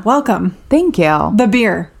yeah, welcome. Thank you. The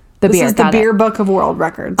beer. This beer, is the got it. Beer Book of World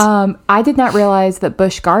Records. I did not realize that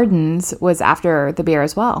Busch Gardens was after the beer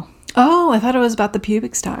as well. Oh, I thought it was about the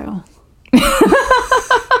pubic style.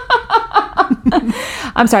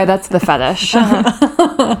 I'm sorry, that's the fetish.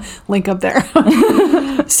 Link up there.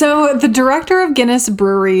 So the director of Guinness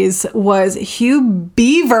Breweries was Hugh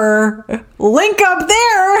Beaver. Link up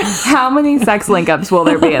there. How many sex link-ups will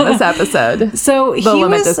there be in this episode? So The he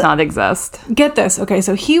limit was, does not exist. get this. Okay,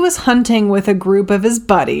 so he was hunting with a group of his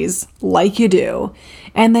buddies, like you do.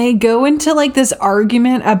 And they go into like this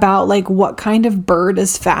argument about like what kind of bird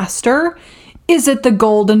is faster. Is it the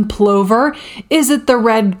golden plover? Is it the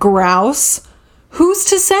red grouse? Who's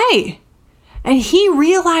to say? And he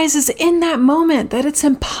realizes in that moment that it's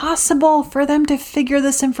impossible for them to figure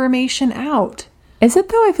this information out. Is it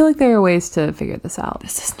though? I feel like there are ways to figure this out.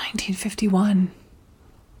 This is 1951.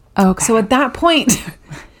 Okay. So at that point,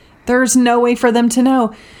 there's no way for them to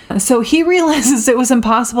know. So he realizes it was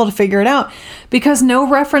impossible to figure it out because no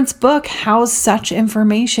reference book housed such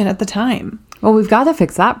information at the time. Well, we've got to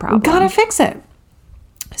fix that problem. Gotta fix it.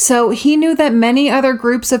 So he knew that many other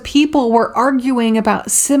groups of people were arguing about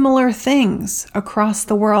similar things across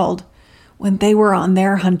the world when they were on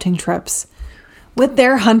their hunting trips with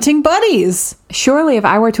their hunting buddies. Surely, if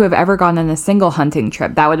I were to have ever gone on a single hunting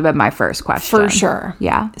trip, that would have been my first question. For sure.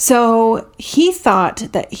 Yeah. So he thought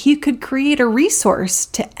that he could create a resource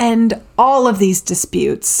to end all of these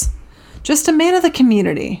disputes. Just a man of the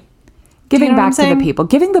community. Giving know what I'm back to the saying? people.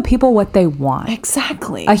 Giving the people what they want.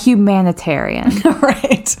 Exactly. A humanitarian.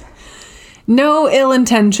 Right. No ill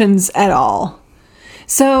intentions at all.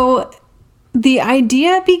 So the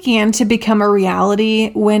idea began to become a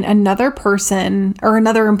reality when another person or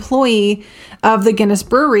another employee of the Guinness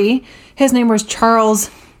Brewery, his name was Charles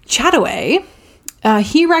Chataway,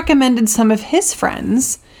 he recommended some of his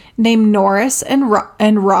friends named Norris and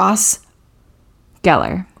Ross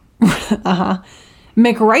Geller.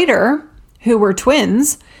 McWriter, who were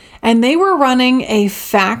twins, and they were running a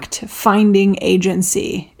fact-finding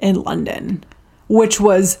agency in London, which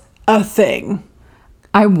was a thing.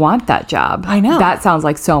 I want that job. I know. That sounds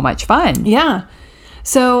like so much fun. Yeah.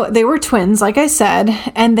 So they were twins, like I said,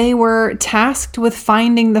 and they were tasked with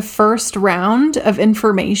finding the first round of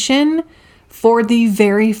information for the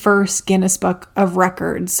very first Guinness Book of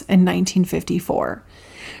Records in 1954.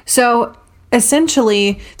 So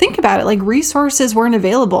essentially, think about it, like resources weren't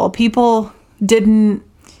available. People didn't.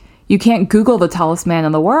 You can't Google the tallest man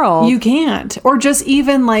in the world. You can't. Or just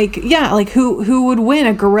even like, yeah, like who would win,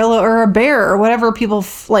 a gorilla or a bear or whatever people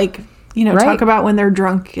Right. talk about when they're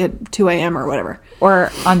drunk at 2 a.m. or whatever. Or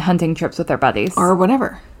on hunting trips with their buddies. Or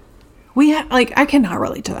whatever. I cannot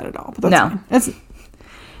relate to that at all. But that's No. fine. That's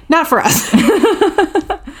not for us.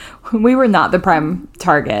 We were not the prime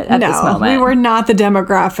target at this moment. we were not the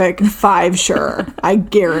demographic 5 sure. I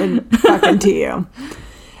guarantee you.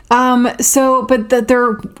 But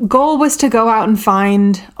their goal was to go out and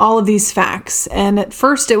find all of these facts. And at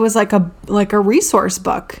first it was like a resource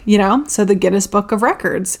book, so the Guinness Book of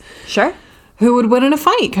Records. Sure. Who would win in a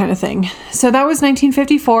fight kind of thing. So that was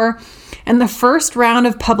 1954. And the first round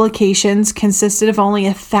of publications consisted of only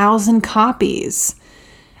 1,000 copies.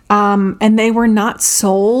 And they were not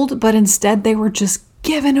sold, but instead they were just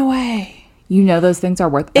given away. You know those things are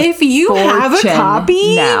worth a If you have a fortune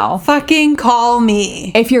copy, now. fucking call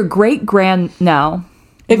me. If your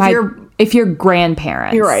if your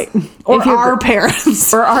grandparents. You're right. Or If your our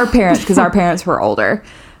parents. Or our parents, because our parents were older.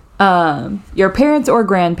 Your parents or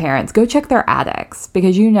grandparents, go check their attics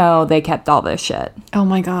because they kept all this shit. Oh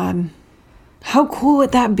my God. How cool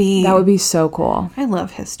would that be? That would be so cool. I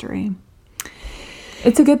love history.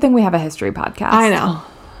 It's a good thing we have a history podcast. I know.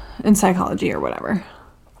 In psychology or whatever.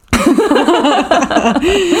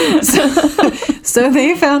 So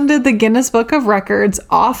they founded the Guinness Book of Records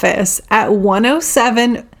office at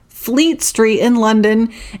 107 Fleet Street in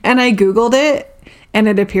London, and I Googled it, and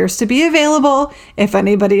it appears to be available if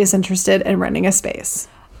anybody is interested in renting a space.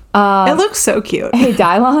 It looks so cute. Hey,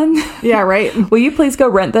 Dylon, Yeah, right. will you please go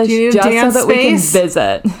rent this you need a just so dance that we can space?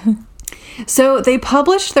 visit? So they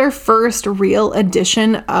published their first real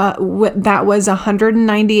edition that was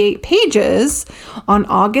 198 pages on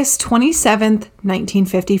August 27th,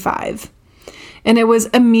 1955. And it was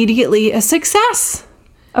immediately a success.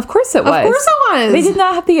 Of course it was. Of course it was. They did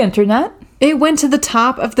not have the internet. It went to the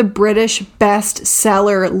top of the British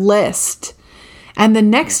bestseller list. And the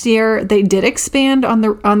next year, they did expand on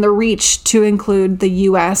the reach to include the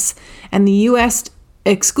U.S., and the U.S.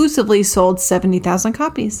 exclusively sold 70,000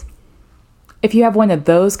 copies. If you have one of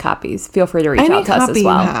those copies, feel free to reach Any out to us copy as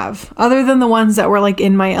well. you have, other than the ones that were like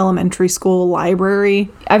in my elementary school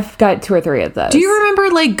library. I've got 2 or 3 of those. Do you remember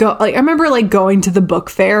I remember going to the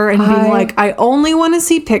book fair and being like, I only want to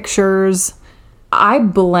see pictures. I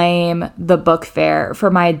blame the book fair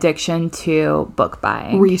for my addiction to book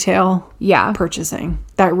buying. Retail Yeah. purchasing.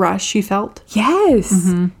 That rush you felt.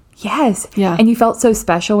 Yes. Yes. Yeah. And you felt so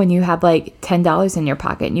special when you had like $10 in your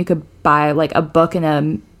pocket and you could buy like a book and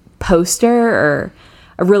a poster or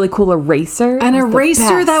a really cool eraser. An It was the eraser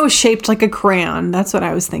best. that was shaped like a crayon. That's what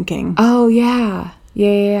I was thinking. Oh, yeah.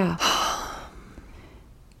 Yeah.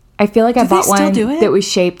 I feel like I Do they bought still one do it? that was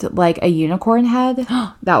shaped like a unicorn head.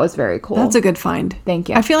 That was very cool. That's a good find. Thank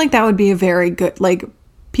you. I feel like that would be a very good,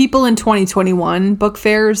 people in 2021 book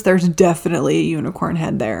fairs, there's definitely a unicorn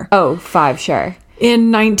head there. Oh, 5, sure.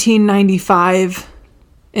 In 1995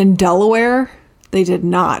 in Delaware, they did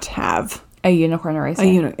not have A unicorn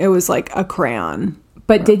eraser. it was like a crayon.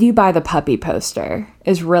 But did you buy the puppy poster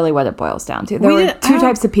is really what it boils down to. There We were did- 2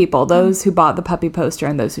 types of people, those who bought the puppy poster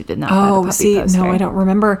and those who did not buy the puppy poster. No, I don't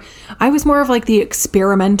remember. I was more of like the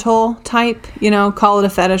experimental type, call it a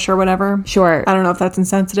fetish or whatever. Sure. I don't know if that's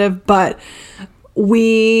insensitive, but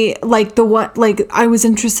I was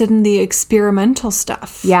interested in the experimental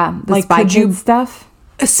stuff. Yeah, the Spy could you Kids stuff.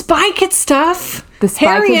 Spy Kid stuff. The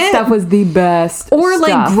Spy Kids stuff was the best. Or like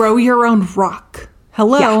stuff. grow your own rock.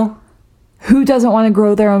 Hello. Yeah. Who doesn't want to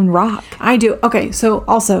grow their own rock? I do. Okay, so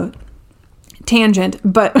also tangent,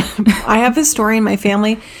 but I have this story in my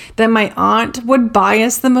family that my aunt would buy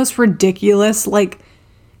us the most ridiculous like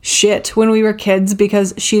shit when we were kids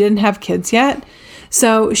because she didn't have kids yet.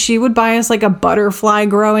 So she would buy us like a butterfly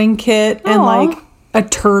growing kit and Aw. like a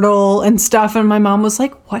turtle and stuff. And my mom was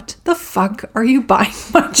like, what the fuck are you buying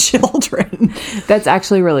my children? That's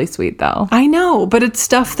actually really sweet, though. I know, but it's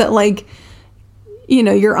stuff that like, you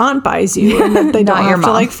know, your aunt buys you and that they Not don't your have to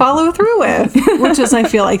mom. like follow through with, which is, I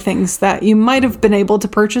feel like, things that you might have been able to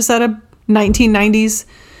purchase at a 1990s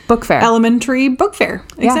Book fair. elementary book fair.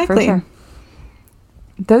 Exactly. Yeah, for sure.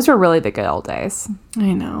 Those were really the good old days.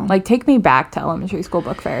 I know. Like, take me back to elementary school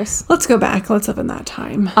book fairs. Let's go back. Let's live in that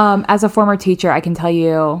time. As a former teacher, I can tell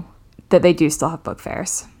you that they do still have book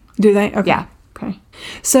fairs. Do they? Okay. Yeah. Okay.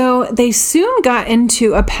 So they soon got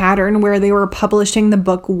into a pattern where they were publishing the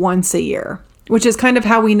book once a year, which is kind of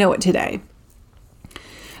how we know it today.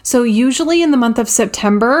 So usually in the month of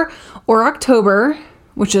September or October,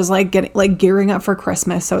 which is like gearing up for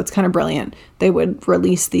Christmas, so it's kind of brilliant, they would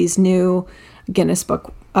release these new Guinness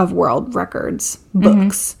Book of World Records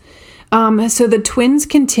books. So the twins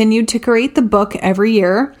continued to create the book every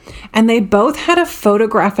year, and they both had a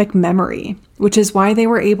photographic memory, which is why they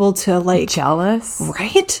were able to like... Jealous?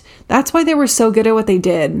 Right? That's why they were so good at what they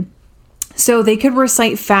did. So they could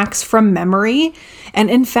recite facts from memory. And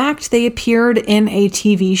in fact, they appeared in a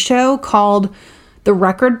TV show called The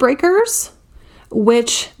Record Breakers,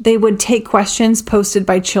 which they would take questions posted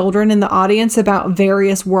by children in the audience about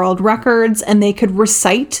various world records, and they could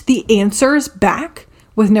recite the answers back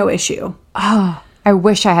with no issue. Oh, I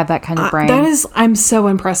wish I had that kind of brain. I'm so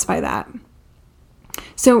impressed by that.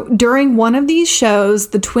 So during one of these shows,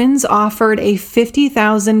 the twins offered a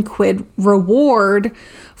 50,000 quid reward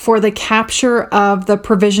for the capture of the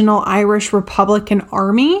Provisional Irish Republican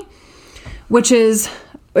Army, which is,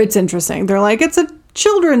 it's interesting. They're like, it's a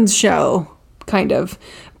children's show, kind of.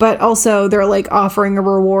 But also they're like offering a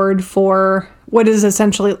reward for what is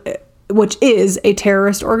essentially, which is a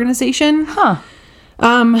terrorist organization. Huh.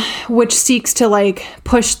 Which seeks to like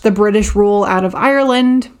push the British rule out of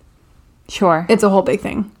Ireland. Sure. It's a whole big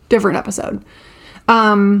thing. Different episode.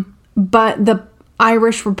 But the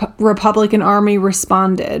Irish Republican Army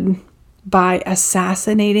responded by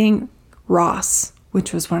assassinating Ross,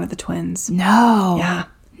 which was one of the twins. No. Yeah.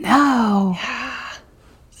 No.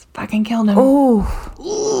 Fucking killed him.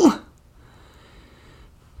 Oh.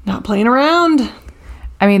 Not playing around.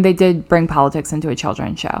 I mean, they did bring politics into a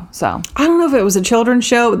children's show, so. I don't know if it was a children's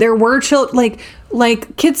show. There were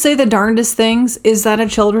like kids say the darndest things. Is that a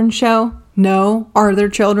children's show? No. Are there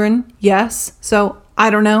children? Yes. So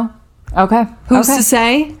I don't know. Okay. Who's okay. to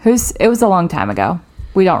say? It was a long time ago.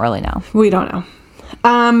 We don't really know. We don't know.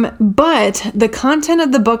 But the content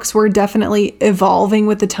of the books were definitely evolving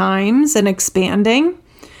with the times and expanding.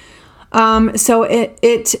 So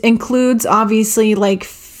it includes obviously like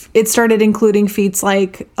it started including feats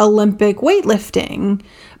like Olympic weightlifting,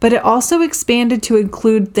 but it also expanded to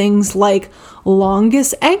include things like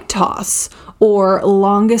longest egg toss or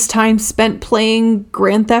longest time spent playing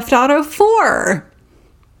Grand Theft Auto 4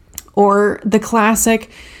 or the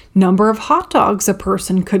classic number of hot dogs a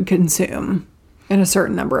person could consume in a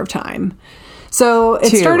certain number of time. So it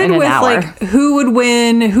 2 started in an with hour. like who would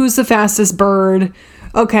win, who's the fastest bird.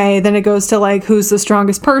 Okay, then it goes to like who's the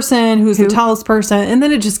strongest person, who's the tallest person, and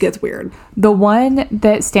then it just gets weird. The one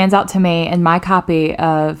that stands out to me in my copy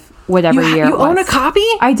of whatever year You it was. own a copy?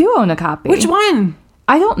 I do own a copy. Which one?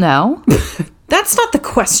 I don't know. That's not the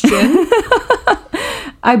question.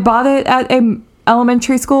 I bought it at a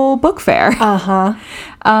elementary school book fair. Uh-huh.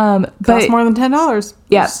 But Costs more than $10.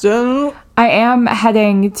 Yeah. So, I am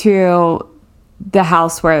heading to the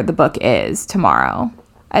house where the book is tomorrow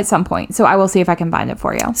at some point. So I will see if I can find it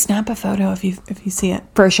for you. snap a photo if you see it.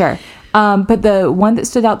 For sure. But the one that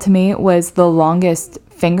stood out to me was the longest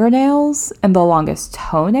fingernails and the longest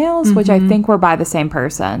toenails, which I think were by the same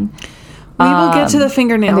person. We will get to the And they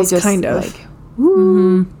fingernails, just, kind of. like,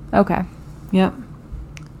 woo. Okay. Yep.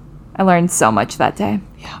 I learned so much that day.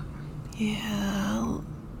 Yeah. Yeah.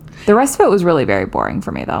 The rest of it was really very boring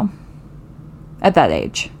for me, though, at that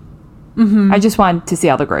age. I just wanted to see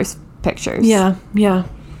all the gross pictures. Yeah. Yeah.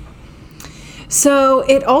 So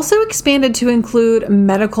it also expanded to include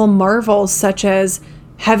medical marvels such as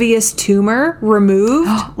heaviest tumor removed,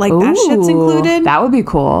 like that shit's Ooh, included. That would be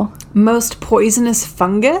cool. Most poisonous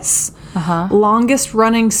fungus, longest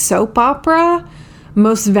running soap opera,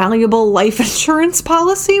 most valuable life insurance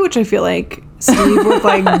policy, which I feel like Steve would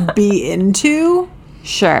like be into.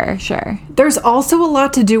 Sure. There's also a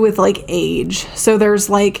lot to do with like age. So there's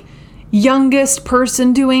like youngest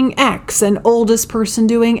person doing X and oldest person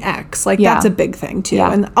doing X. Like Yeah. that's a big thing too.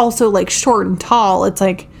 Yeah. And also like short and tall. It's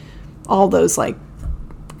like all those like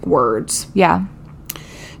words. Yeah.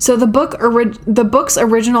 So the book's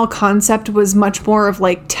original concept was much more of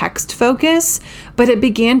like text focus, but it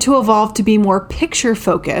began to evolve to be more picture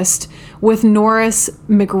focused with Norris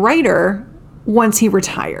McWriter once he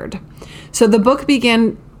retired. So the book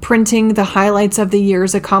began printing the highlights of the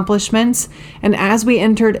year's accomplishments, and as we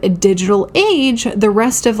entered a digital age, the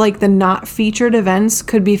rest of like the not featured events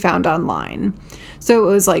could be found online. So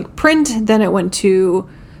it was like print, then it went to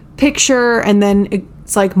picture, and then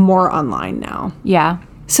it's like more online now. Yeah.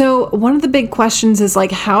 So one of the big questions is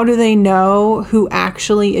like, how do they know who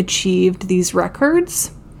actually achieved these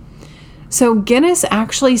records? So Guinness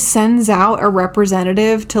actually sends out a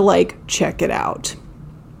representative to like check it out.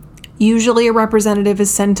 Usually a representative is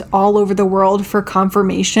sent all over the world for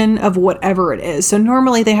confirmation of whatever it is. So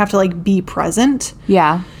normally they have to like be present.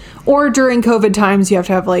 Yeah. Or during COVID times, you have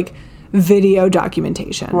to have like video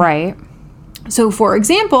documentation. Right. So, for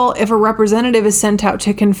example, if a representative is sent out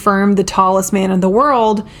to confirm the tallest man in the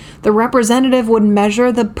world, the representative would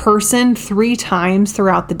measure the person 3 times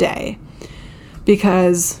throughout the day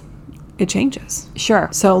because it changes. Sure.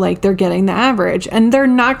 So, like, they're getting the average, and they're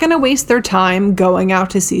not going to waste their time going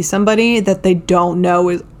out to see somebody that they don't know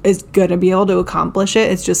is going to be able to accomplish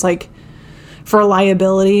it. It's just like for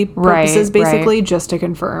liability purposes, Right, basically, right. just to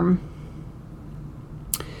confirm.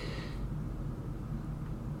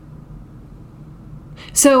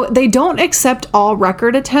 So they don't accept all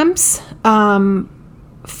record attempts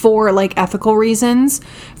for like ethical reasons.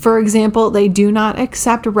 For example, they do not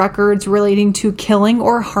accept records relating to killing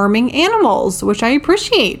or harming animals, which I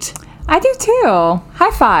appreciate. I do too.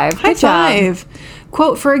 High five. High Good job. five.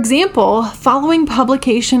 Quote, for example, following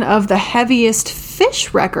publication of the heaviest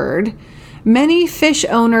fish record, many fish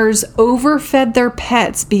owners overfed their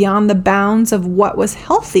pets beyond the bounds of what was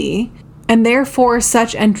healthy, and therefore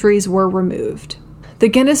such entries were removed. The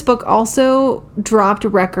Guinness Book also dropped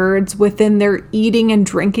records within their eating and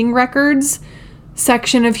drinking records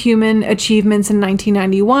section of human achievements in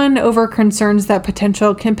 1991 over concerns that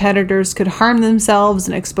potential competitors could harm themselves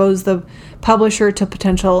and expose the publisher to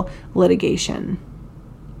potential litigation.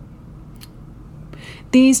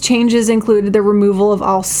 These changes included the removal of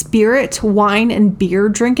all spirit, wine, and beer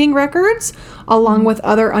drinking records, along with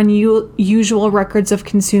other unusual records of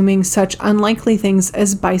consuming such unlikely things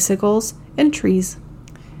as bicycles and trees.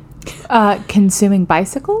 Consuming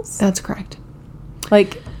bicycles? That's correct.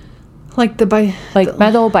 Like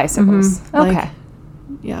metal bicycles. Mhm, Okay. like-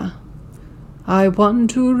 Yeah. I want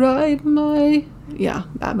to ride my... Yeah,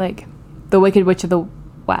 Like the Wicked Witch of the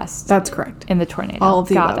West that's correct. in the tornado. All of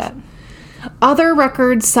the Got above. it. Other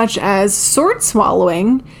records such as sword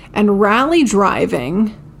swallowing and rally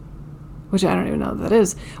driving, which I don't even know what that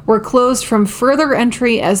is, were closed from further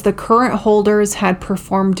entry as the current holders had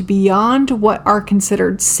performed beyond what are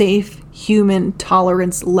considered safe human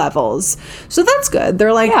tolerance levels. So that's good.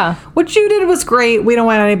 They're like, Yeah. what you did was great. We don't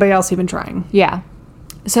want anybody else even trying. Yeah.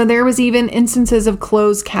 So there was even instances of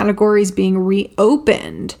closed categories being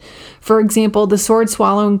reopened. For example, the sword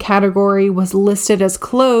swallowing category was listed as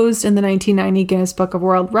closed in the 1990 Guinness Book of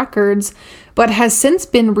World Records, but has since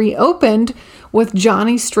been reopened with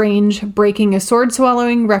Johnny Strange breaking a sword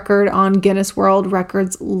swallowing record on Guinness World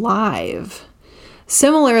Records live.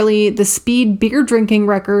 Similarly, the speed beer drinking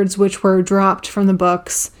records, which were dropped from the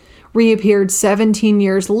books, reappeared 17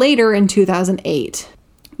 years later in 2008.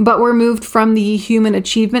 But were moved from the human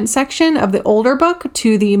achievement section of the older book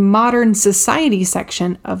to the modern society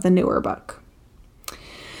section of the newer book.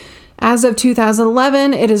 As of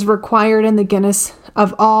 2011, it is required in the Guinness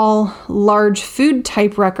of all large food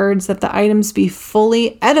type records that the items be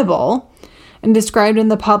fully edible and described in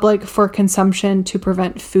the public for consumption to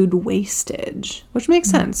prevent food wastage, which makes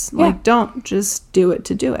sense. Yeah. Like, don't just do it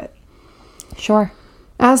to do it. Sure.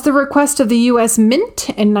 As the request of the U.S. Mint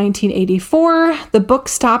in 1984, the book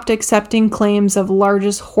stopped accepting claims of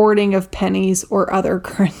largest hoarding of pennies or other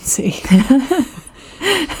currency.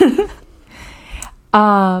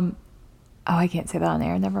 Oh, I can't say that on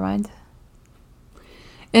air. Never mind.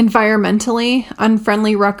 Environmentally,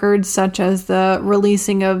 unfriendly records such as the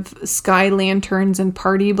releasing of sky lanterns and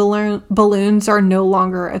party balloons are no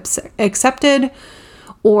longer accepted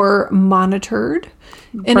or monitored.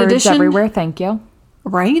 In Birds addition, everywhere. Thank you.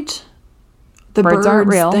 right? The Birds aren't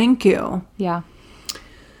real. Thank you. Yeah.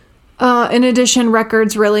 In addition,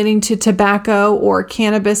 records relating to tobacco or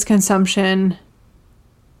cannabis consumption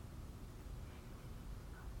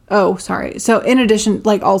Oh, sorry. So in addition,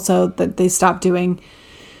 like also that they stopped doing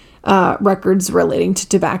records relating to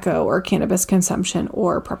tobacco or cannabis consumption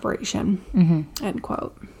or preparation. End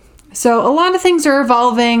quote. So a lot of things are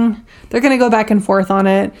evolving. They're going to go back and forth on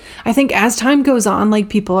it. I think as time goes on, like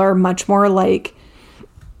people are much more like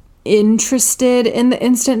interested in the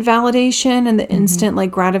instant validation and the instant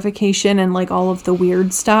like gratification and like all of the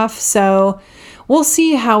weird stuff. So we'll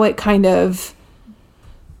see how it kind of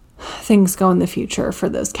things go in the future for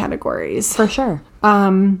those categories. For sure.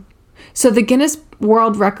 So the Guinness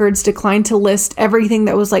World Records declined to list everything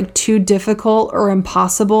that was like too difficult or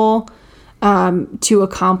impossible to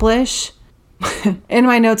accomplish. In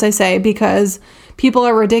my notes, I say because people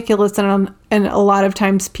are ridiculous, and a lot of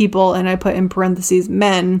times people, and I put in parentheses,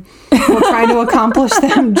 men, will try to accomplish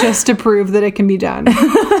them just to prove that it can be done.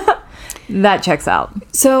 That checks out.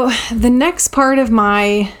 So the next part of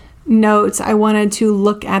my notes, I wanted to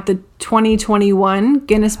look at the 2021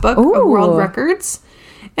 Guinness Book of World Records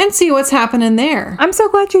and see what's happening there. I'm so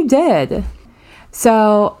glad you did.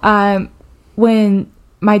 So when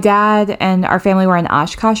my dad and our family were in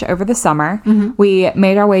Oshkosh over the summer, we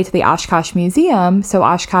made our way to the Oshkosh Museum. So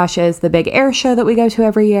Oshkosh is the big air show that we go to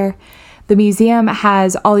every year. The museum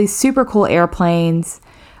has all these super cool airplanes.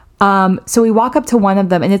 So we walk up to one of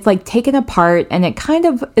them and it's like taken apart, and it kind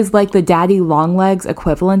of is like the daddy long legs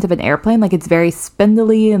equivalent of an airplane. Like it's very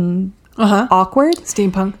spindly and awkward.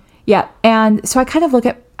 Steampunk. Yeah. And so I look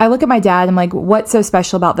at my dad. I'm like, what's so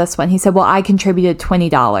special about this one? He said, well, I contributed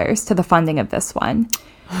 $20 to the funding of this one.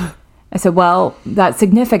 I said, well, that's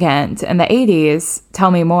significant. In the 80s,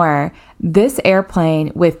 tell me more. This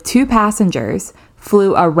airplane with 2 passengers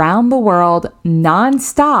flew around the world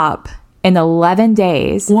nonstop in 11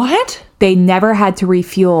 days. What? They never had to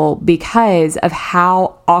refuel because of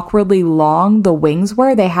how awkwardly long the wings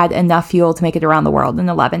were. They had enough fuel to make it around the world in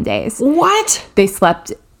 11 days. What? They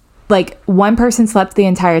slept, like one person slept the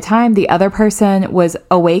entire time. The other person was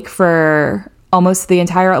awake for almost the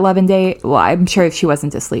entire 11 day. Well, I'm sure she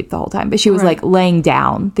wasn't asleep the whole time, but she was like laying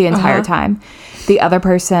down the entire time. The other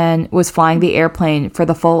person was flying the airplane for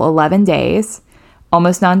the full 11 days,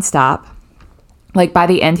 almost nonstop. Like by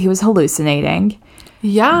the end, he was hallucinating.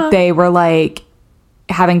 Yeah. They were like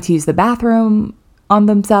having to use the bathroom on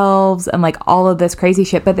themselves and like all of this crazy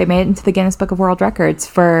shit. But they made it into the Guinness Book of World Records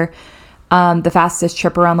for the fastest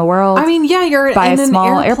trip around the world. I mean, yeah, you're by in a an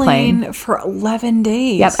small airplane for 11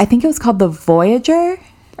 days. Yep. I think it was called the Voyager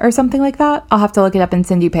or something like that. I'll have to look it up and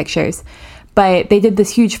send you pictures. But they did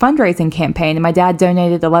this huge fundraising campaign, and my dad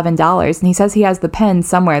donated $11. And he says he has the pen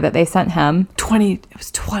somewhere that they sent him. 20. It was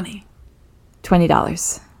 20.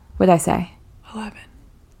 $20. What'd I say? 11.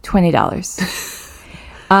 $20.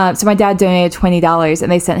 So my dad donated $20, and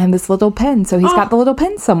they sent him this little pen. So he's got the little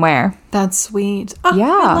pen somewhere. That's sweet. Oh, Yeah.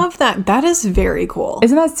 I love that. That is very cool.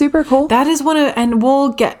 Isn't that super cool? That is one of, and we'll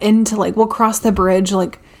get into like, we'll cross the bridge,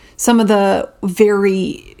 like some of the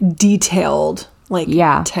very detailed, like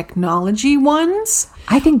technology ones.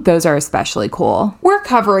 I think those are especially cool. We're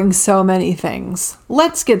covering so many things.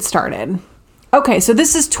 Let's get started. Okay, so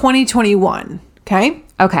this is 2021. Okay.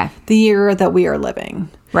 Okay. The year that we are living.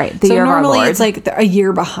 Right. The so year normally of our Lord. it's like a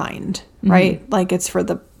year behind, right? Like it's for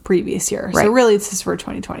the previous year. Right. So really it's just for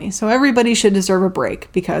 2020. So everybody should deserve a break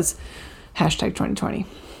because #2020.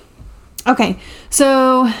 Okay.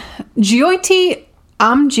 So Jyoti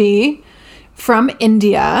Amji from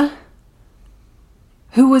India,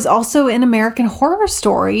 who was also in American Horror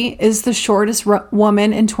Story, is the shortest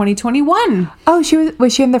woman in 2021. Oh,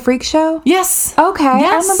 was she in the Freak Show? Yes. Okay.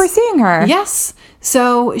 Yes. I remember seeing her. Yes.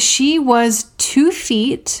 So she was 2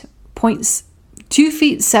 feet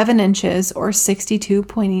 7 inches or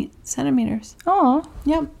 62.8 centimeters. Oh.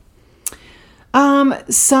 Yep.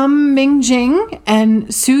 Sum Mingjing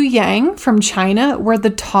and Su Yang from China were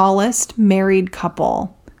the tallest married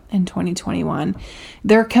couple in 2021.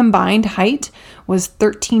 Their combined height was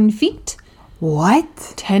 13 feet.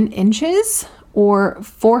 What? 10 inches or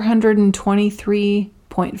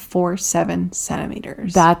 423.47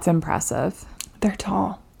 centimeters. That's impressive. They're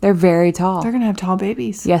tall. They're very tall. They're going to have tall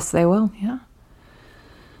babies. Yes, they will. Yeah.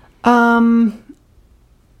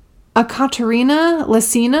 Katerina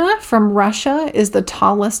Lesina from Russia is the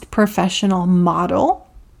tallest professional model,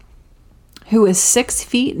 who is 6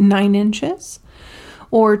 feet 9 inches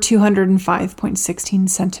or 205.16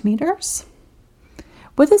 centimeters.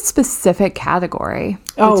 What is specific category?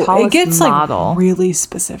 It gets like really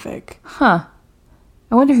specific. Huh.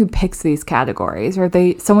 I wonder who picks these categories. Or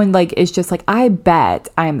someone like is just like, I bet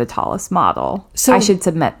I am the tallest model. So I should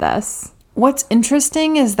submit this. What's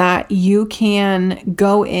interesting is that you can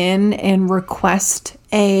go in and request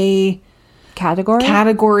a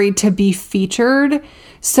category to be featured.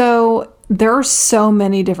 So there are so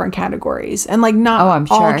many different categories, and like not I'm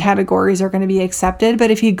all sure. categories are going to be accepted.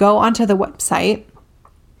 But if you go onto the website,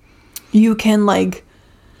 you can like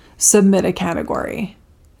submit a category,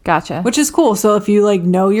 Gotcha. which is cool. So if you like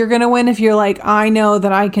know you're going to win, if you're like, I know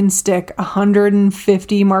that I can stick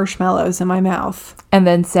 150 marshmallows in my mouth. And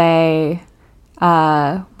then say,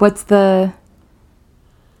 what's the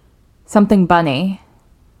something bunny?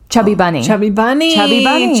 Chubby bunny. Chubby bunny. Chubby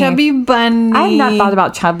bunny. Chubby bunny. I have not thought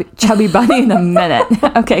about chubby bunny in a minute.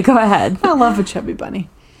 Okay, go ahead. I love a chubby bunny.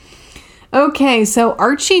 Okay, so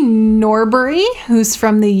Archie Norbury, who's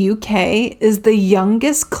from the UK, is the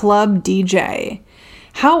youngest club DJ.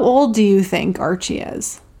 How old do you think Archie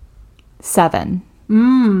is? 7.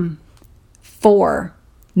 4.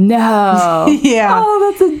 No. Yeah.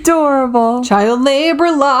 Oh, that's adorable. Child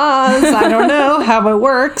labor laws. I don't know how it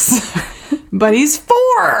works, but he's 4.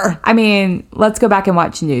 I mean, let's go back and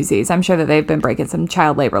watch Newsies. I'm sure that they've been breaking some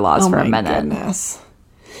child labor laws for a minute. Goodness.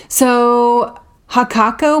 So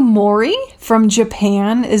Hakako Mori from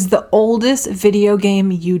Japan is the oldest video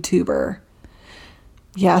game YouTuber.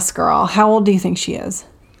 Yes, girl. How old do you think she is?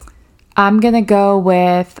 I'm going to go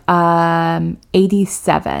with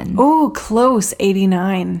 87. Oh, close.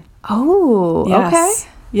 89. Oh, Yes.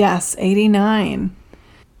 okay. Yes, 89.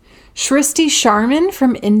 Shristi Sharman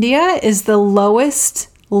from India is the lowest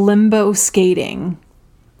limbo skating.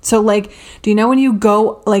 So, like, do you know when you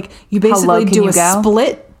go, like, you low basically can do you a go?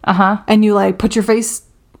 split Uh-huh. and you, like, put your face,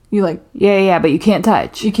 you, like, Yeah, but you can't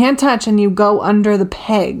touch. you can't touch and you go under the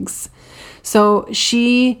pegs. So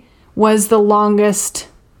she was the lowest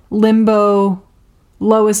limbo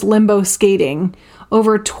skating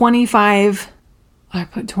over 25, I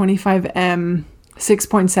put 25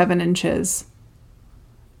 6.7 inches.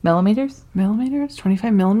 Millimeters? Millimeters?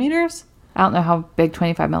 25 millimeters? I don't know how big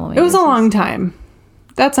 25 millimeters It was a is. long time.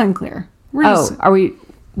 That's unclear. We're Oh, just, are we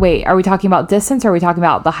talking about distance or are we talking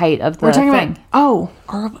about the height of the we're talking thing? about,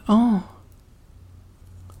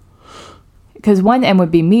 Because 1 M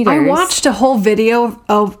would be meters. I watched a whole video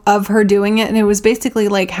of her doing it, and it was basically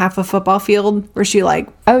like half a football field where she like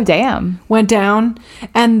Oh, damn. went down,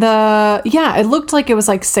 and it looked like it was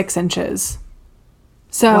like 6 inches.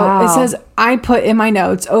 So Wow. it says, I put in my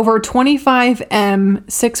notes over 25 m,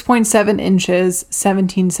 6.7 inches,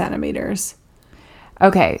 17 centimeters.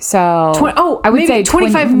 Okay, so I would say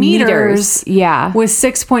 25 meters. Yeah. With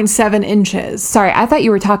 6.7 inches. Sorry, I thought you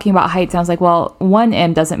were talking about height. I was like, well, 1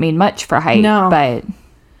 M doesn't mean much for height. No. But,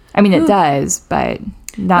 I mean, it does, but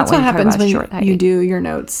not That's when what you talk happens about when short height. you do your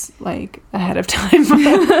notes like ahead of time.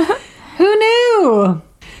 Who knew?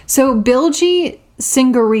 So Bilgi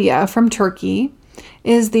Singaria from Turkey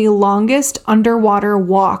is the longest underwater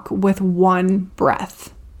walk with 1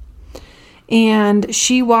 breath. And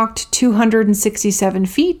she walked 267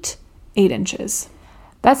 feet, 8 inches.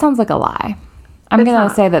 That sounds like a lie. I'm going to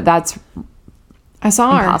not. say that that's I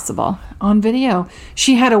saw her impossible. on video.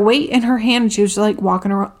 She had a weight in her hand and she was like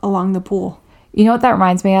walking along the pool. You know what that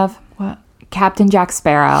reminds me of? What? Captain Jack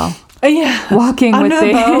Sparrow Oh, yeah. walking with Under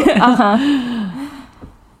the boat.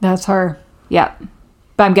 That's her. Yep.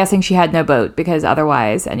 But I'm guessing she had no boat because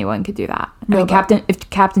otherwise anyone could do that. I mean, boat. if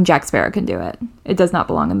Captain Jack Sparrow can do it, it does not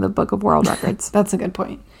belong in the Book of World Records. That's a good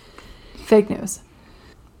point. Fake news.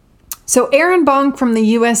 So Aaron Bonk from the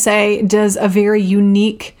USA does a very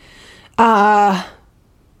unique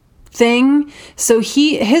thing. So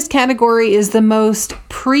his category is the most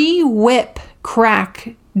pre-whip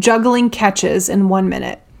crack juggling catches in 1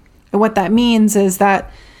 minute. And what that means is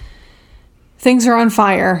that things are on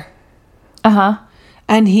fire. Uh-huh.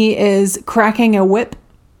 And he is cracking a whip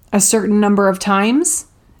a certain number of times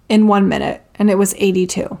in 1 minute. And it was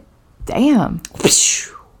 82. Damn.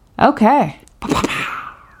 Okay.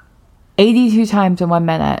 82 times in 1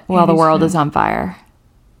 minute while the 82 world times. is on fire.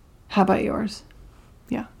 How about yours?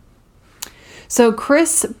 Yeah. So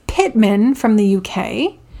Chris Pittman from the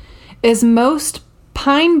UK is most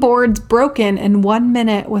pine boards broken in 1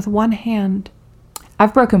 minute with one hand.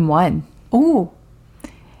 I've broken 1. Oh,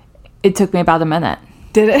 It took me about a minute.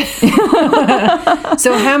 did it?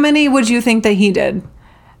 So how many would you think that he did?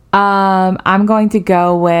 I'm going to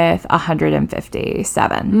go with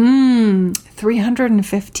 157.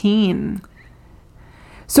 315.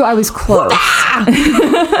 So I was close.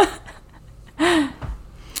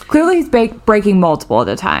 Clearly he's breaking multiple at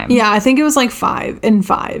a time. Yeah, I think it was like 5 in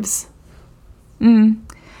 5s.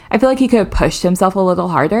 I feel like he could have pushed himself a little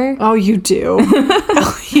harder. Oh, you do.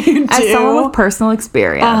 Oh, you do. As someone with personal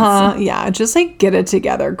experience. Yeah, just like get it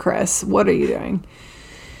together, Chris. What are you doing?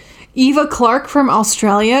 Eva Clark from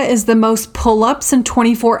Australia is the most pull-ups in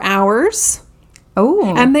 24 hours.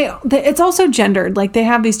 Oh. And it's also gendered. Like, they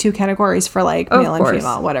have these two categories for, like, Of male and course.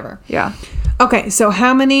 female, whatever. Yeah. Okay, so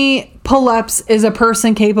how many pull-ups is a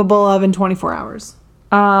person capable of in 24 hours?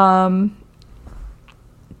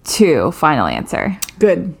 2, final answer.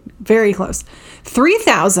 Good. Very close.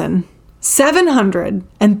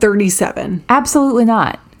 3,737. Absolutely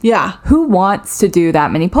not. Yeah. Who wants to do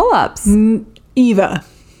that many pull-ups? Eva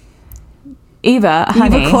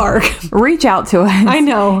Honey, Clark. reach out to us. I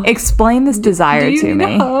know. Explain this desire Do you to need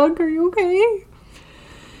me. a hug? Are you okay?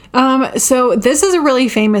 So this is a really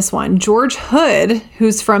famous one. George Hood,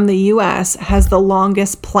 who's from the U.S., has the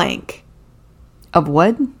longest plank. Of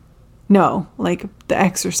wood? No, like the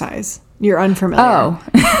exercise. You're unfamiliar. Oh.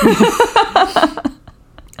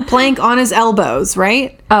 Plank on his elbows,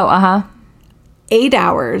 right? Oh, uh-huh. 8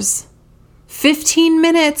 hours, 15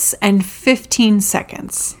 minutes, and 15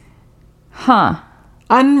 seconds. Huh.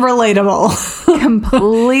 Unrelatable.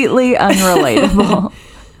 Completely unrelatable.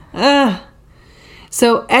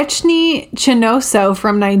 So Echni Chinoso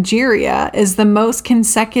from Nigeria is the most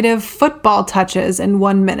consecutive football touches in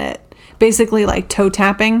 1 minute. Basically like toe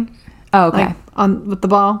tapping. Oh, okay. Like with the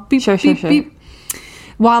ball. Beep, Sure.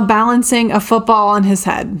 while balancing a football on his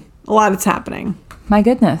head. A lot is happening. My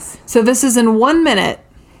goodness. So this is in 1 minute.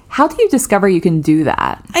 How do you discover you can do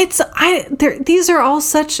that? These are all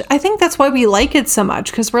such, I think that's why we like it so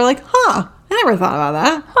much, because we're like, I never thought about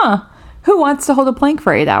that. Who wants to hold a plank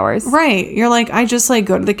for 8 hours? Right. You're like, I just like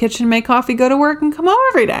go to the kitchen, make coffee, go to work, and come home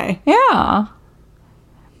every day. Yeah.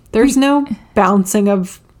 There's no bouncing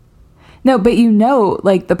of. No, but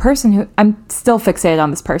like the person who, I'm still fixated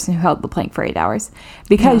on this person who held the plank for 8 hours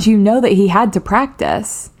because you know that he had to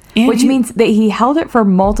practice, And which means that he held it for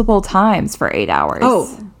multiple times for 8 hours.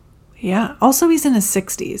 Oh, yeah. Also, he's in his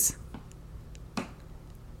 60s.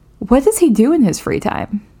 What does he do in his free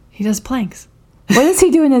time? He does planks. What does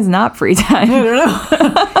he do in his not free time? I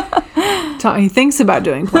don't know. He thinks about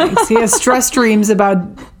doing planks. He has stress dreams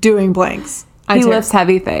about doing planks. He lifts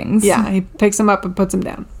heavy things. Yeah, he picks them up and puts them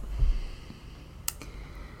down.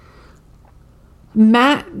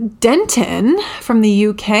 Matt Denton from the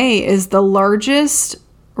UK is the largest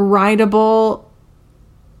rideable.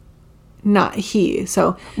 Not he.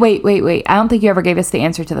 So Wait. I don't think you ever gave us the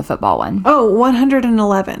answer to the football one.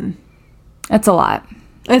 111. That's a lot.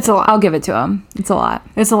 It's a lot. I'll give it to him. It's a lot.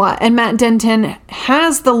 It's a lot. And Matt Denton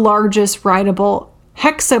has the largest rideable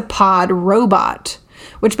hexapod robot,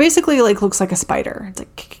 which basically like looks like a spider. It's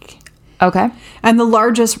like. Okay. And the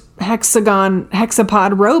largest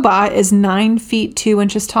hexapod robot is 9 feet 2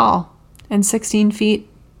 inches tall and 16 feet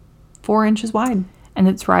 4 inches wide. And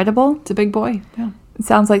it's rideable? It's a big boy. Yeah. It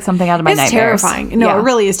sounds like something out of my It's nightmares. terrifying. No, Yeah. it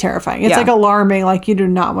really is terrifying. It's Yeah. like alarming. Like, you do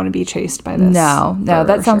not want to be chased by this. No, for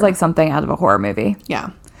that sounds sure. like something out of a horror movie. Yeah.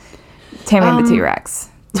 Tammy and the T-Rex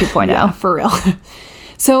 2.0. Yeah, for real.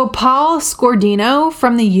 So Paul Scordino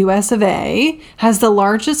from the US of A has the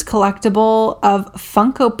largest collectible of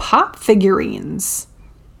Funko Pop figurines.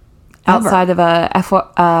 ever. Outside of a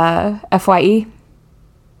FYE,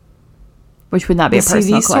 which would not be The a personal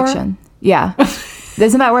CD store? collection. Yeah.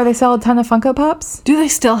 Isn't that where they sell a ton of Funko Pops? Do they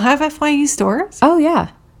still have FYE stores? Oh, yeah.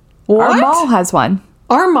 What? Our mall has one.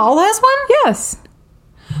 Our mall has one? Yes.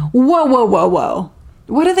 Whoa.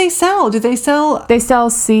 What do they sell? Do they sell... They sell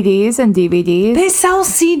CDs and DVDs. They sell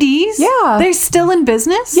CDs? Yeah. They're still in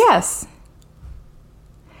business? Yes.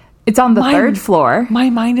 It's on the third floor. My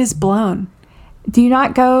mind is blown. Do you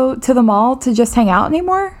not go to the mall to just hang out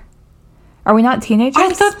anymore? Are we not teenagers? I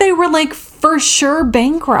thought they were like for sure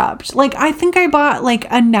bankrupt. Like I think I bought like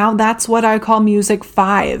a Now That's What I Call Music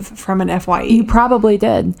 5 from an FYE. You probably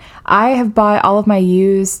did. I have bought all of my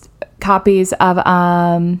used copies of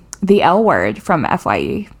The L Word from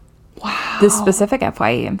FYE. Wow. The specific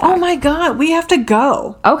FYE, in fact. Oh my God, we have to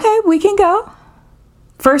go. Okay, we can go.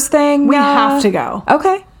 First thing. We have to go.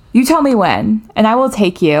 Okay. You tell me when, and I will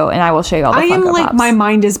take you, and I will show you all the I am Funko like, Pops. my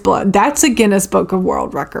mind is blown. That's a Guinness Book of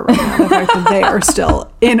World Record right now. The fact that they are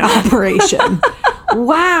still in operation.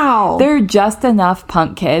 Wow. There are just enough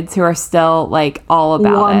punk kids who are still like all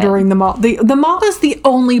about Wandering it. the mall. The mall is the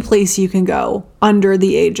only place you can go under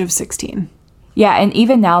the age of 16. Yeah, and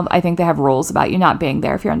even now, I think they have rules about you not being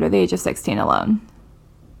there if you're under the age of 16 alone.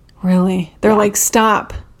 Really? They're like,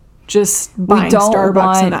 stop just buying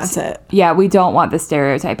Starbucks and that's it. Yeah, we don't want the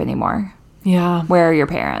stereotype anymore. Yeah. Where are your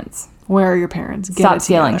parents? Where are your parents? Get Stop it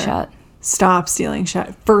stealing together. shit. Stop stealing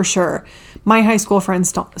shit. For sure. My high school friends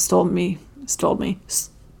stole me shit all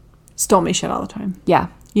the time. Yeah,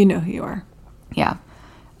 You know who you are. yeah.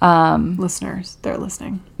 Listeners, they're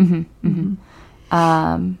listening.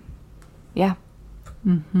 Yeah.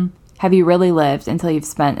 Have you really lived until you've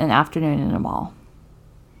spent an afternoon in a mall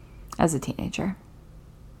as a teenager?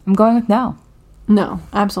 I'm going with no. No,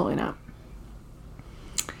 absolutely not.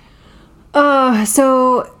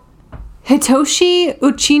 So Hitoshi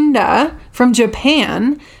Uchinda from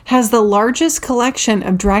Japan has the largest collection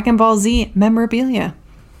of Dragon Ball Z memorabilia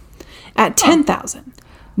at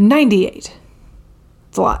 10,098.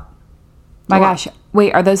 It's a lot. My gosh.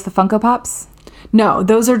 Wait, are those the Funko Pops? No,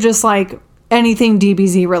 those are just like anything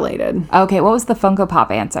DBZ related. Okay, what was the Funko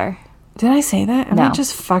Pop answer? Did I say that? Am I No.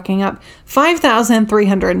 just fucking up?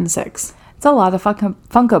 5,306. It's a lot of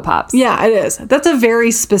Funko Pops. Yeah, it is. That's a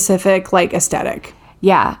very specific like aesthetic.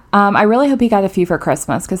 Yeah. I really hope he got a few for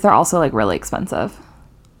Christmas because they're also like really expensive.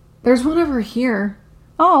 There's one over here.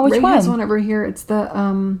 Oh, which Ray one? has one over here. It's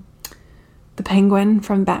the penguin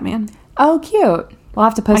from Batman. Oh, cute. We'll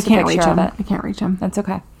have to I post a can't reach picture of him. it. I can't reach him. That's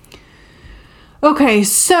okay. Okay,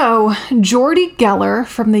 so Jordy Geller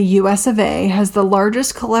from the US of A has the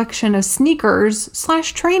largest collection of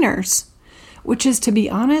sneakers/trainers, which is, to be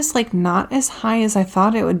honest, like not as high as I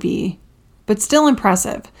thought it would be, but still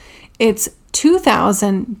impressive. It's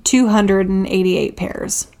 2,288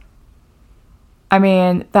 pairs. I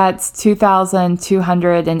mean, that's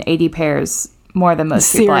 2,280 pairs more than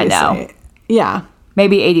most people I know. Seriously. Yeah.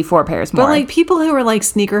 Maybe 84 pairs more. But like people who are like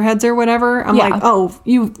sneakerheads or whatever, I'm Yeah. like, oh,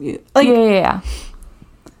 you like yeah.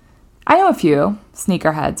 I know a few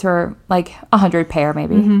sneakerheads who are like 100 pair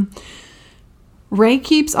maybe. Mm-hmm. Ray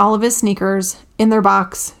keeps all of his sneakers in their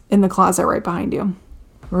box in the closet right behind you.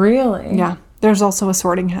 Really? Yeah. There's also a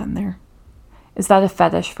sorting hat in there. Is that a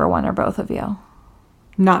fetish for one or both of you?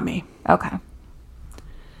 Not me. Okay.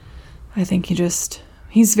 I think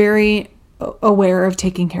he's very aware of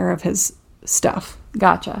taking care of his stuff.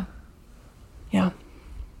 Gotcha. Yeah.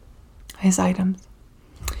 His items.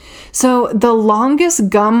 So the longest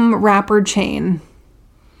gum wrapper chain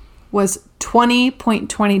was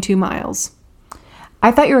 20.22 miles.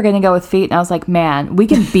 I thought you were going to go with feet, and I was like, man, we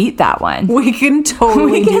can beat that one. We can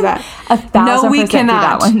totally do that. 1,000% No, we do that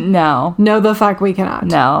cannot. one. No. No, the fuck we cannot.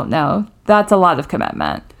 No. That's a lot of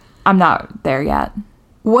commitment. I'm not there yet.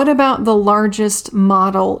 What about the largest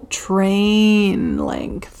model train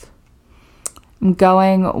length? I'm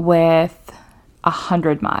going with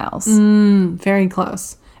 100 miles. Very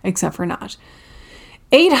close, except for not.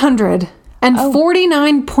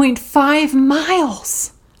 849.5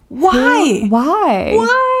 miles. Why? Why? Why?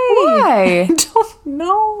 Why? I don't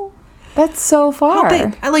know. That's so far.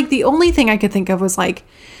 Like the only thing I could think of was like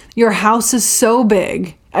your house is so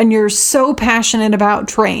big and you're so passionate about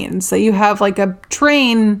trains that you have like a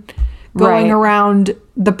train going Right. around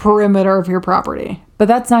the perimeter of your property. But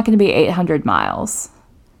that's not going to be 800 miles.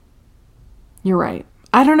 You're right.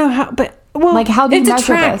 I don't know how, but well, Like, how do you it's a measure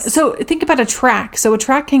track. this? So think about a track. So a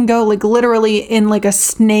track can go like literally in like a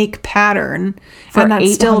snake pattern, For and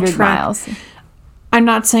that's still 800 track. miles. I'm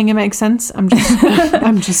not saying it makes sense. I'm just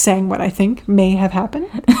I'm just saying what I think may have happened.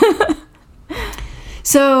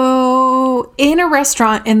 So in a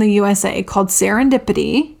restaurant in the USA called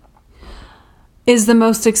Serendipity is the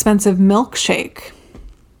most expensive milkshake.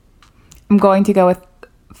 I'm going to go with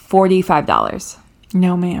 $45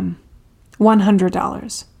 No, ma'am.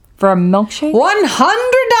 $100. for a milkshake.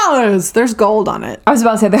 $100. There's gold on it. I was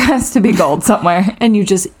about to say there has to be gold somewhere. And you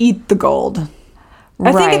just eat the gold.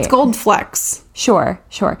 I think it's Right. Gold Flex. Sure.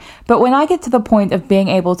 But when I get to the point of being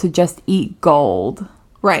able to just eat gold,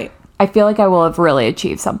 Right. I feel like I will have really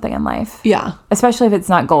achieved something in life. Yeah. Especially if it's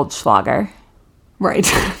not Goldschlager.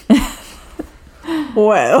 Right.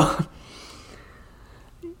 Well.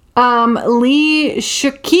 Lee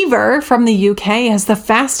Shakiver from the UK has the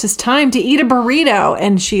fastest time to eat a burrito,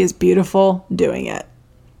 and she is beautiful doing it.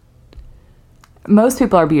 Most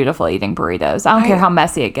people are beautiful eating burritos. I don't care how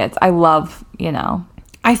messy it gets. I love,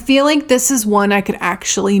 I feel like this is one I could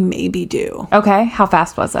actually maybe do, Okay, how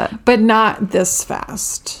fast was it? but not this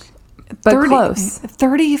fast. But close.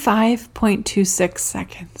 35.26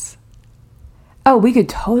 seconds. Oh, we could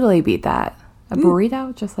totally beat that. A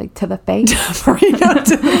burrito, just like to the face. Burrito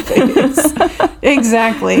to the face.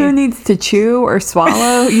 Exactly. Who needs to chew or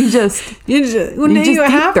swallow? You just You just just deep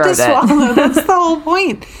have to throat it. swallow. That's the whole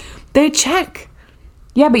point. They check.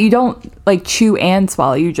 yeah, but you don't like chew and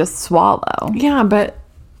swallow. You just swallow. Yeah, but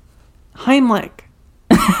Heimlich.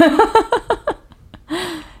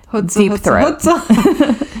 Deep throat.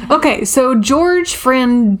 Okay, so George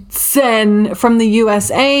Franzen from the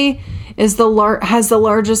USA has the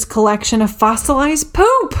largest collection of fossilized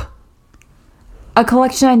poop. A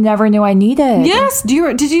collection I never knew I needed. Yes.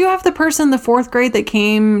 Did you have the person in the 4th grade that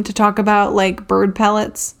came to talk about like bird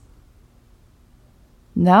pellets?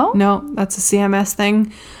 No? No, that's a CMS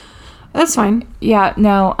thing. That's fine. Yeah,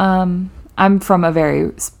 no. I'm from a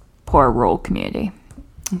very poor rural community.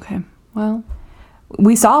 Okay. Well,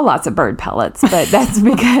 We saw lots of bird pellets, but that's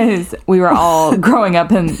because we were all growing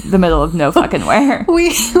up in the middle of no fucking where.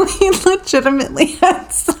 We legitimately had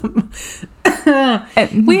some.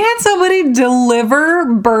 We had somebody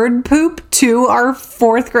deliver bird poop to our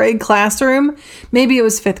 4th grade classroom. Maybe it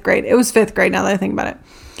was 5th grade. It was 5th grade now that I think about it.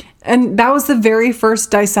 And that was the very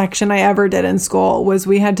first dissection I ever did in school, was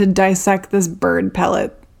we had to dissect this bird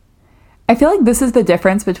pellet. I feel like this is the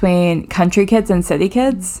difference between country kids and city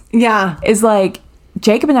kids. Yeah. Is like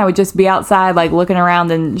Jacob and I would just be outside like looking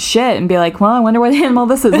around and shit and be like, well, I wonder what animal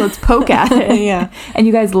this is. Let's poke at it. Yeah. And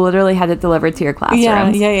you guys literally had it delivered to your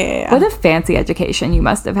classrooms. Yeah. What a fancy education you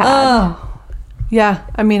must have had. Oh. Yeah.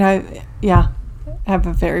 I mean, I have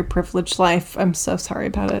a very privileged life. I'm so sorry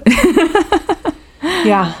about it.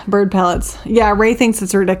 Yeah. Bird pellets. Yeah. Ray thinks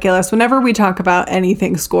it's ridiculous. Whenever we talk about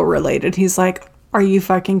anything school related, he's like, are you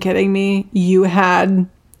fucking kidding me? You had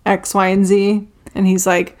X, Y, and Z. And he's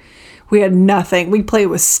like, we had nothing. We played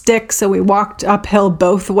with sticks, and we walked uphill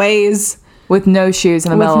both ways. With no shoes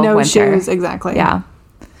in the middle of winter. With no shoes, exactly. Yeah.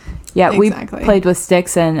 Yeah, Exactly. We played with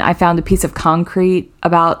sticks, and I found a piece of concrete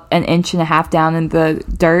about 1.5 inches down in the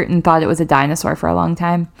dirt and thought it was a dinosaur for a long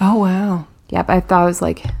time. Oh, wow. Yep, I thought it was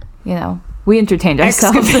like, we entertained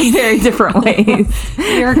ourselves in very different ways.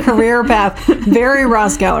 Your career path. Very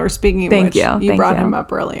Ross Geller, speaking of which. You brought him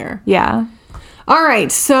up earlier. Yeah. All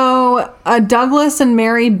right, so Douglas and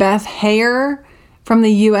Mary Beth Hayer from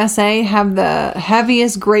the USA have the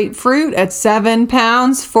heaviest grapefruit at 7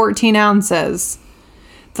 pounds, 14 ounces.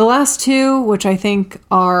 The last two, which I think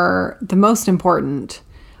are the most important,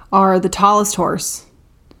 are the tallest horse,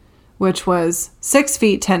 which was 6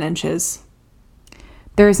 feet, 10 inches.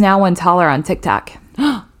 There's now one taller on TikTok.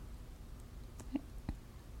 I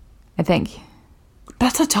think.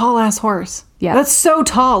 That's a tall ass horse. Yeah. That's so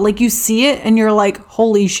tall. Like, you see it and you're like,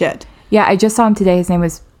 holy shit. Yeah, I just saw him today. His name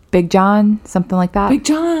was Big John, something like that. Big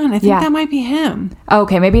John. I think that might be him. Oh,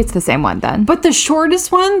 okay, maybe it's the same one then. But the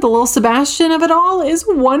shortest one, the little Sebastian of it all, is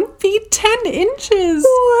 1 feet, 10 inches.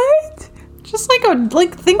 What? Just think of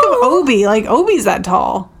Obi. Like, Obi's that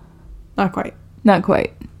tall. Not quite. Not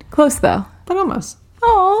quite. Close though. But almost.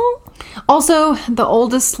 Oh. Also, the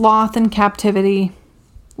oldest sloth in captivity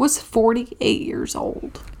was 48 years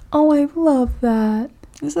old. Oh, I love that.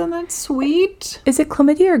 Isn't that sweet? Is it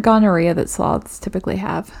chlamydia or gonorrhea that sloths typically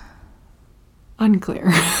have? Unclear.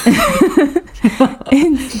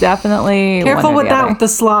 It's definitely Careful one or with the that other. with the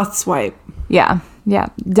sloth swipe. Yeah.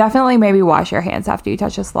 Definitely maybe wash your hands after you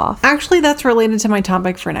touch a sloth. Actually, that's related to my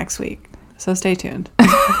topic for next week. So stay tuned.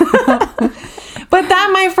 But that,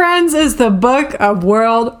 my friends, is the Book of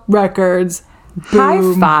World Records. Boom. High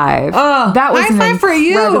five. Oh, that was high five for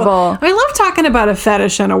you. incredible. I love talking about a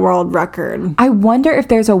fetish and a world record. I wonder if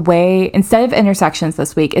there's a way, instead of intersections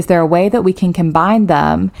this week, is there a way that we can combine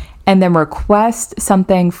them and then request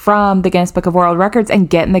something from the Guinness Book of World Records and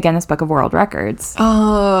get in the Guinness Book of World Records?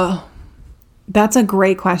 That's a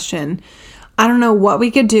great question. I don't know what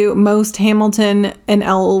we could do. Most Hamilton and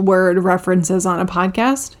L word references on a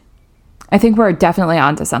podcast. I think we're definitely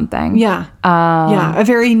onto something. Yeah. A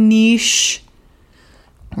very niche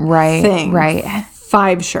Right. thing. Right.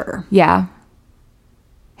 5 sure. Yeah.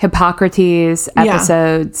 Hippocrates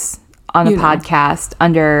episodes on a podcast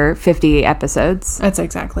under 50 episodes. That's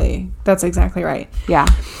exactly right. Yeah.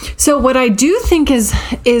 So what I do think is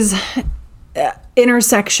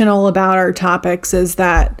intersectional about our topics is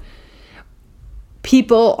that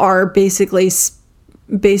people are basically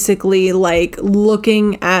like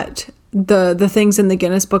looking at the things in the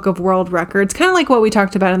Guinness Book of World Records, kind of like what we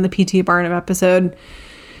talked about in the P.T. Barnum episode,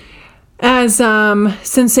 as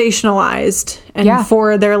sensationalized and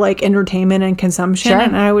for their like entertainment and consumption. Sure.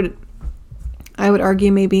 And I would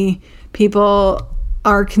argue maybe people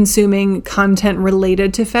are consuming content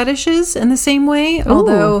related to fetishes in the same way,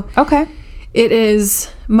 although okay, it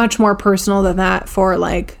is much more personal than that for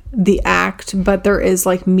like the act, but there is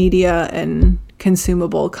like media and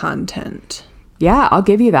consumable content. Yeah, I'll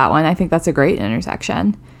give you that one. I think that's a great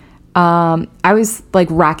intersection. I was like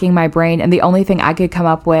racking my brain, and the only thing I could come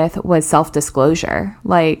up with was self-disclosure.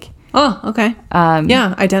 Like, oh, okay.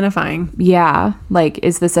 Identifying. Yeah, like,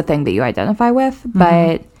 is this a thing that you identify with? Mm-hmm.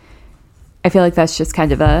 But I feel like that's just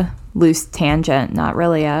kind of a loose tangent, not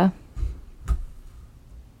really a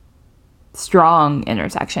strong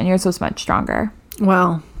intersection. Yours was much stronger.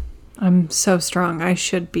 Well, I'm so strong. I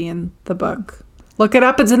should be in the book. Look it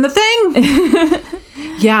up. It's in the thing.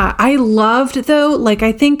 Yeah, I loved, though, like,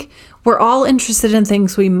 I think we're all interested in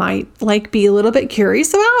things we might like be a little bit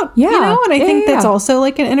curious about. Yeah. You know, and I Yeah, think yeah, that's yeah. also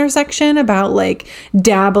like an intersection about like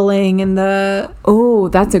dabbling in the Oh,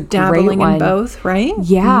 that's a great dabbling one. in both, right?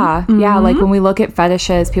 Yeah. Yeah. Like when we look at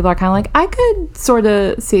fetishes, people are kind of like, I could sort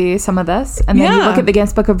of see some of this. And then you Yeah. look at the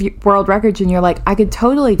Guinness Book of World Records and you're like, I could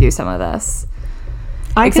totally do some of this.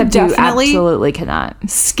 I could Except you definitely absolutely cannot.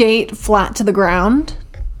 skate flat to the ground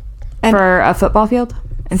And- For a football field? for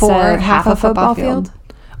Instead of half a football field.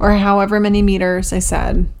 Or however many meters I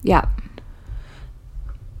said. Yeah.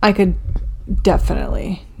 I could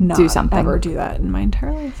definitely not Do something. ever do that in my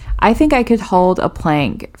entire life. I think I could hold a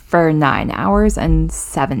plank for 9 hours and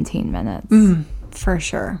 17 minutes. For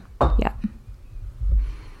sure. Yeah.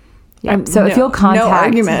 Yeah. So if you'll contact, No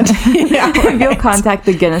argument. Yeah, if you'll contact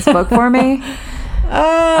the Guinness Book for me.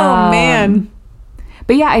 Oh, man.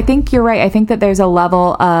 But yeah, I think you're right. I think that there's a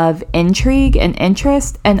level of intrigue and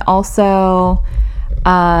interest, and also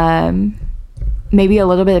maybe a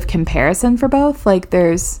little bit of comparison for both. Like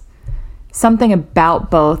there's something about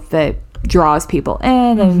both that draws people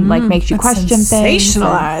in and like makes you It's question things. and-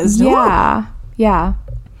 sensationalized. Yeah. Yeah.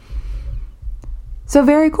 So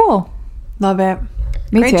very cool. Love it.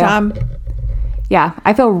 Me Great too. job. Yeah,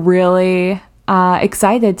 I feel really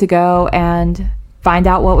excited to go and find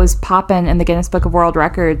out what was popping in the Guinness Book of World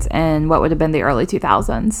Records in what would have been the early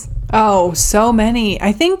 2000s. Oh, so many.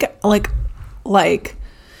 I think like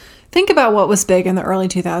think about what was big in the early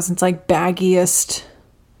 2000s, like baggiest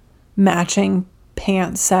matching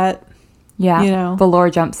pant set. Yeah, You know.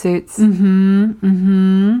 velour jumpsuits.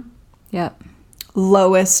 Yep.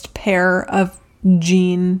 Lowest pair of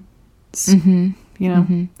jeans. You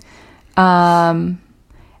know.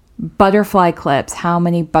 Butterfly clips. How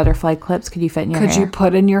many butterfly clips could you fit in your Could hair? you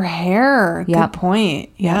put in your hair? Yep. Good point.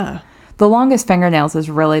 Yeah. The longest fingernails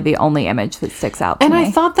is really the only image that sticks out to And me.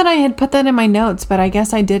 I thought that I had put that in my notes, but I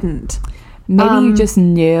guess I didn't. Maybe you just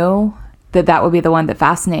knew that that would be the one that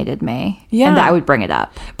fascinated me. Yeah. And that I would bring it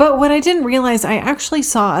up. But what I didn't realize, I actually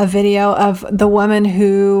saw a video of the woman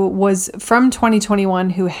who was from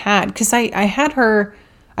 2021 who had, because I had her,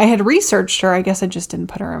 I had researched her. I guess I just didn't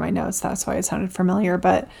put her in my notes. That's why it sounded familiar.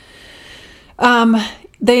 But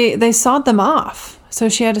they sawed them off. So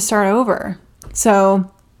she had to start over. So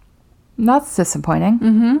That's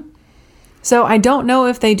disappointing. So I don't know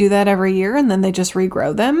if they do that every year and then they just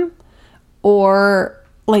regrow them, or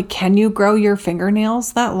like, can you grow your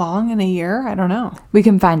fingernails that long in a year? I don't know. We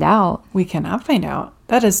can find out. We cannot find out.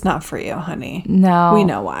 That is not for you, honey. No. We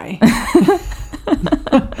know why.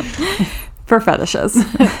 For fetishes.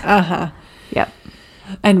 Yep.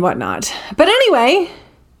 And whatnot. But anyway,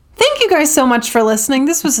 thank you guys so much for listening.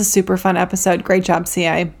 This was a super fun episode. Great job,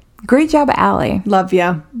 CA. Great job, Allie. Love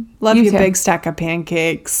ya. Love You you, too. big stack of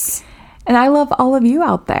pancakes. And I love all of you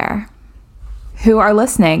out there who are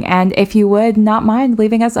listening. And if you would not mind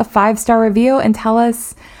leaving us a 5-star review and tell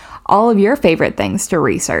us all of your favorite things to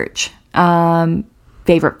research.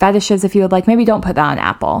 Favorite fetishes, if you would like. Maybe don't put that on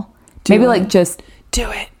Apple. Maybe it. like just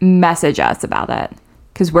Do it. message us about it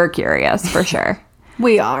because we're curious for sure.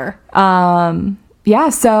 We are. Yeah,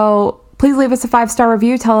 so please leave us a 5-star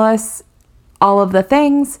review. Tell us all of the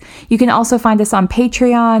things. You can also find us on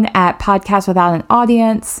Patreon at Podcast Without an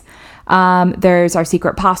Audience. There's our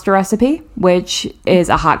secret pasta recipe, which is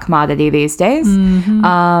a hot commodity these days.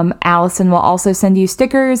 Allison will also send you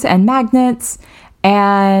stickers and magnets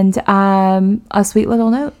and a sweet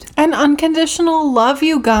little note. And unconditional love,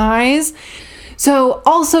 you guys. So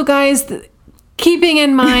also, guys, keeping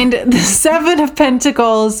in mind the 7 of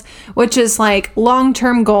Pentacles, which is like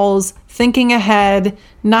long-term goals, thinking ahead,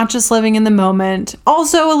 not just living in the moment.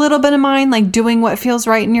 Also a little bit of mine, like doing what feels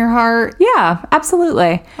right in your heart. Yeah,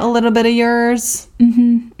 absolutely. A little bit of yours.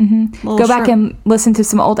 Go back and listen to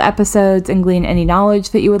some old episodes and glean any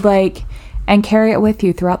knowledge that you would like and carry it with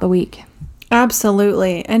you throughout the week.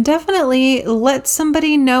 Absolutely. And definitely let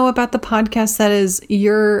somebody know about the podcast that is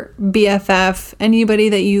your BFF, anybody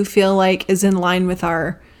that you feel like is in line with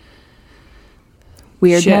our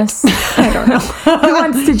Weirdness. I don't know. Who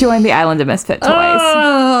wants to join the Island of Misfit Toys?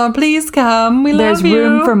 Oh, please come. We There's love you.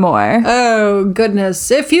 room for more. Oh, goodness.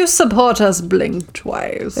 If you support us, blink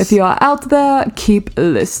twice. If you are out there, keep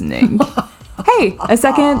listening. Hey, a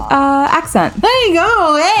second accent. There you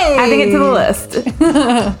go. Hey. Adding it to the list.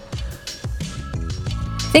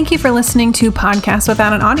 Thank you for listening to Podcast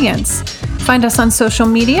Without an Audience. Find us on social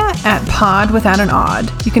media at Pod Without an Odd.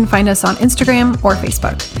 You can find us on Instagram or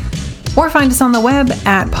Facebook. Or find us on the web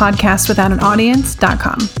at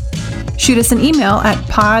podcastwithoutanaudience.com. Shoot us an email at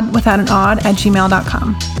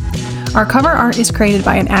podwithoutanod@gmail.com. Our cover art is created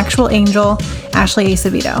by an actual angel, Ashley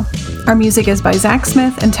Acevedo. Our music is by Zach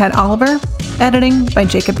Smith and Ted Oliver. Editing by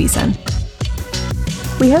Jacob Beeson.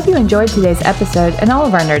 We hope you enjoyed today's episode and all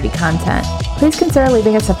of our nerdy content. Please consider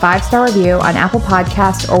leaving us a 5-star review on Apple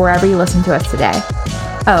Podcasts or wherever you listen to us today.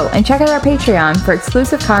 Oh, and check out our Patreon for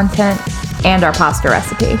exclusive content and our pasta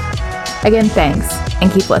recipe. Again, thanks,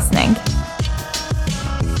 and keep listening.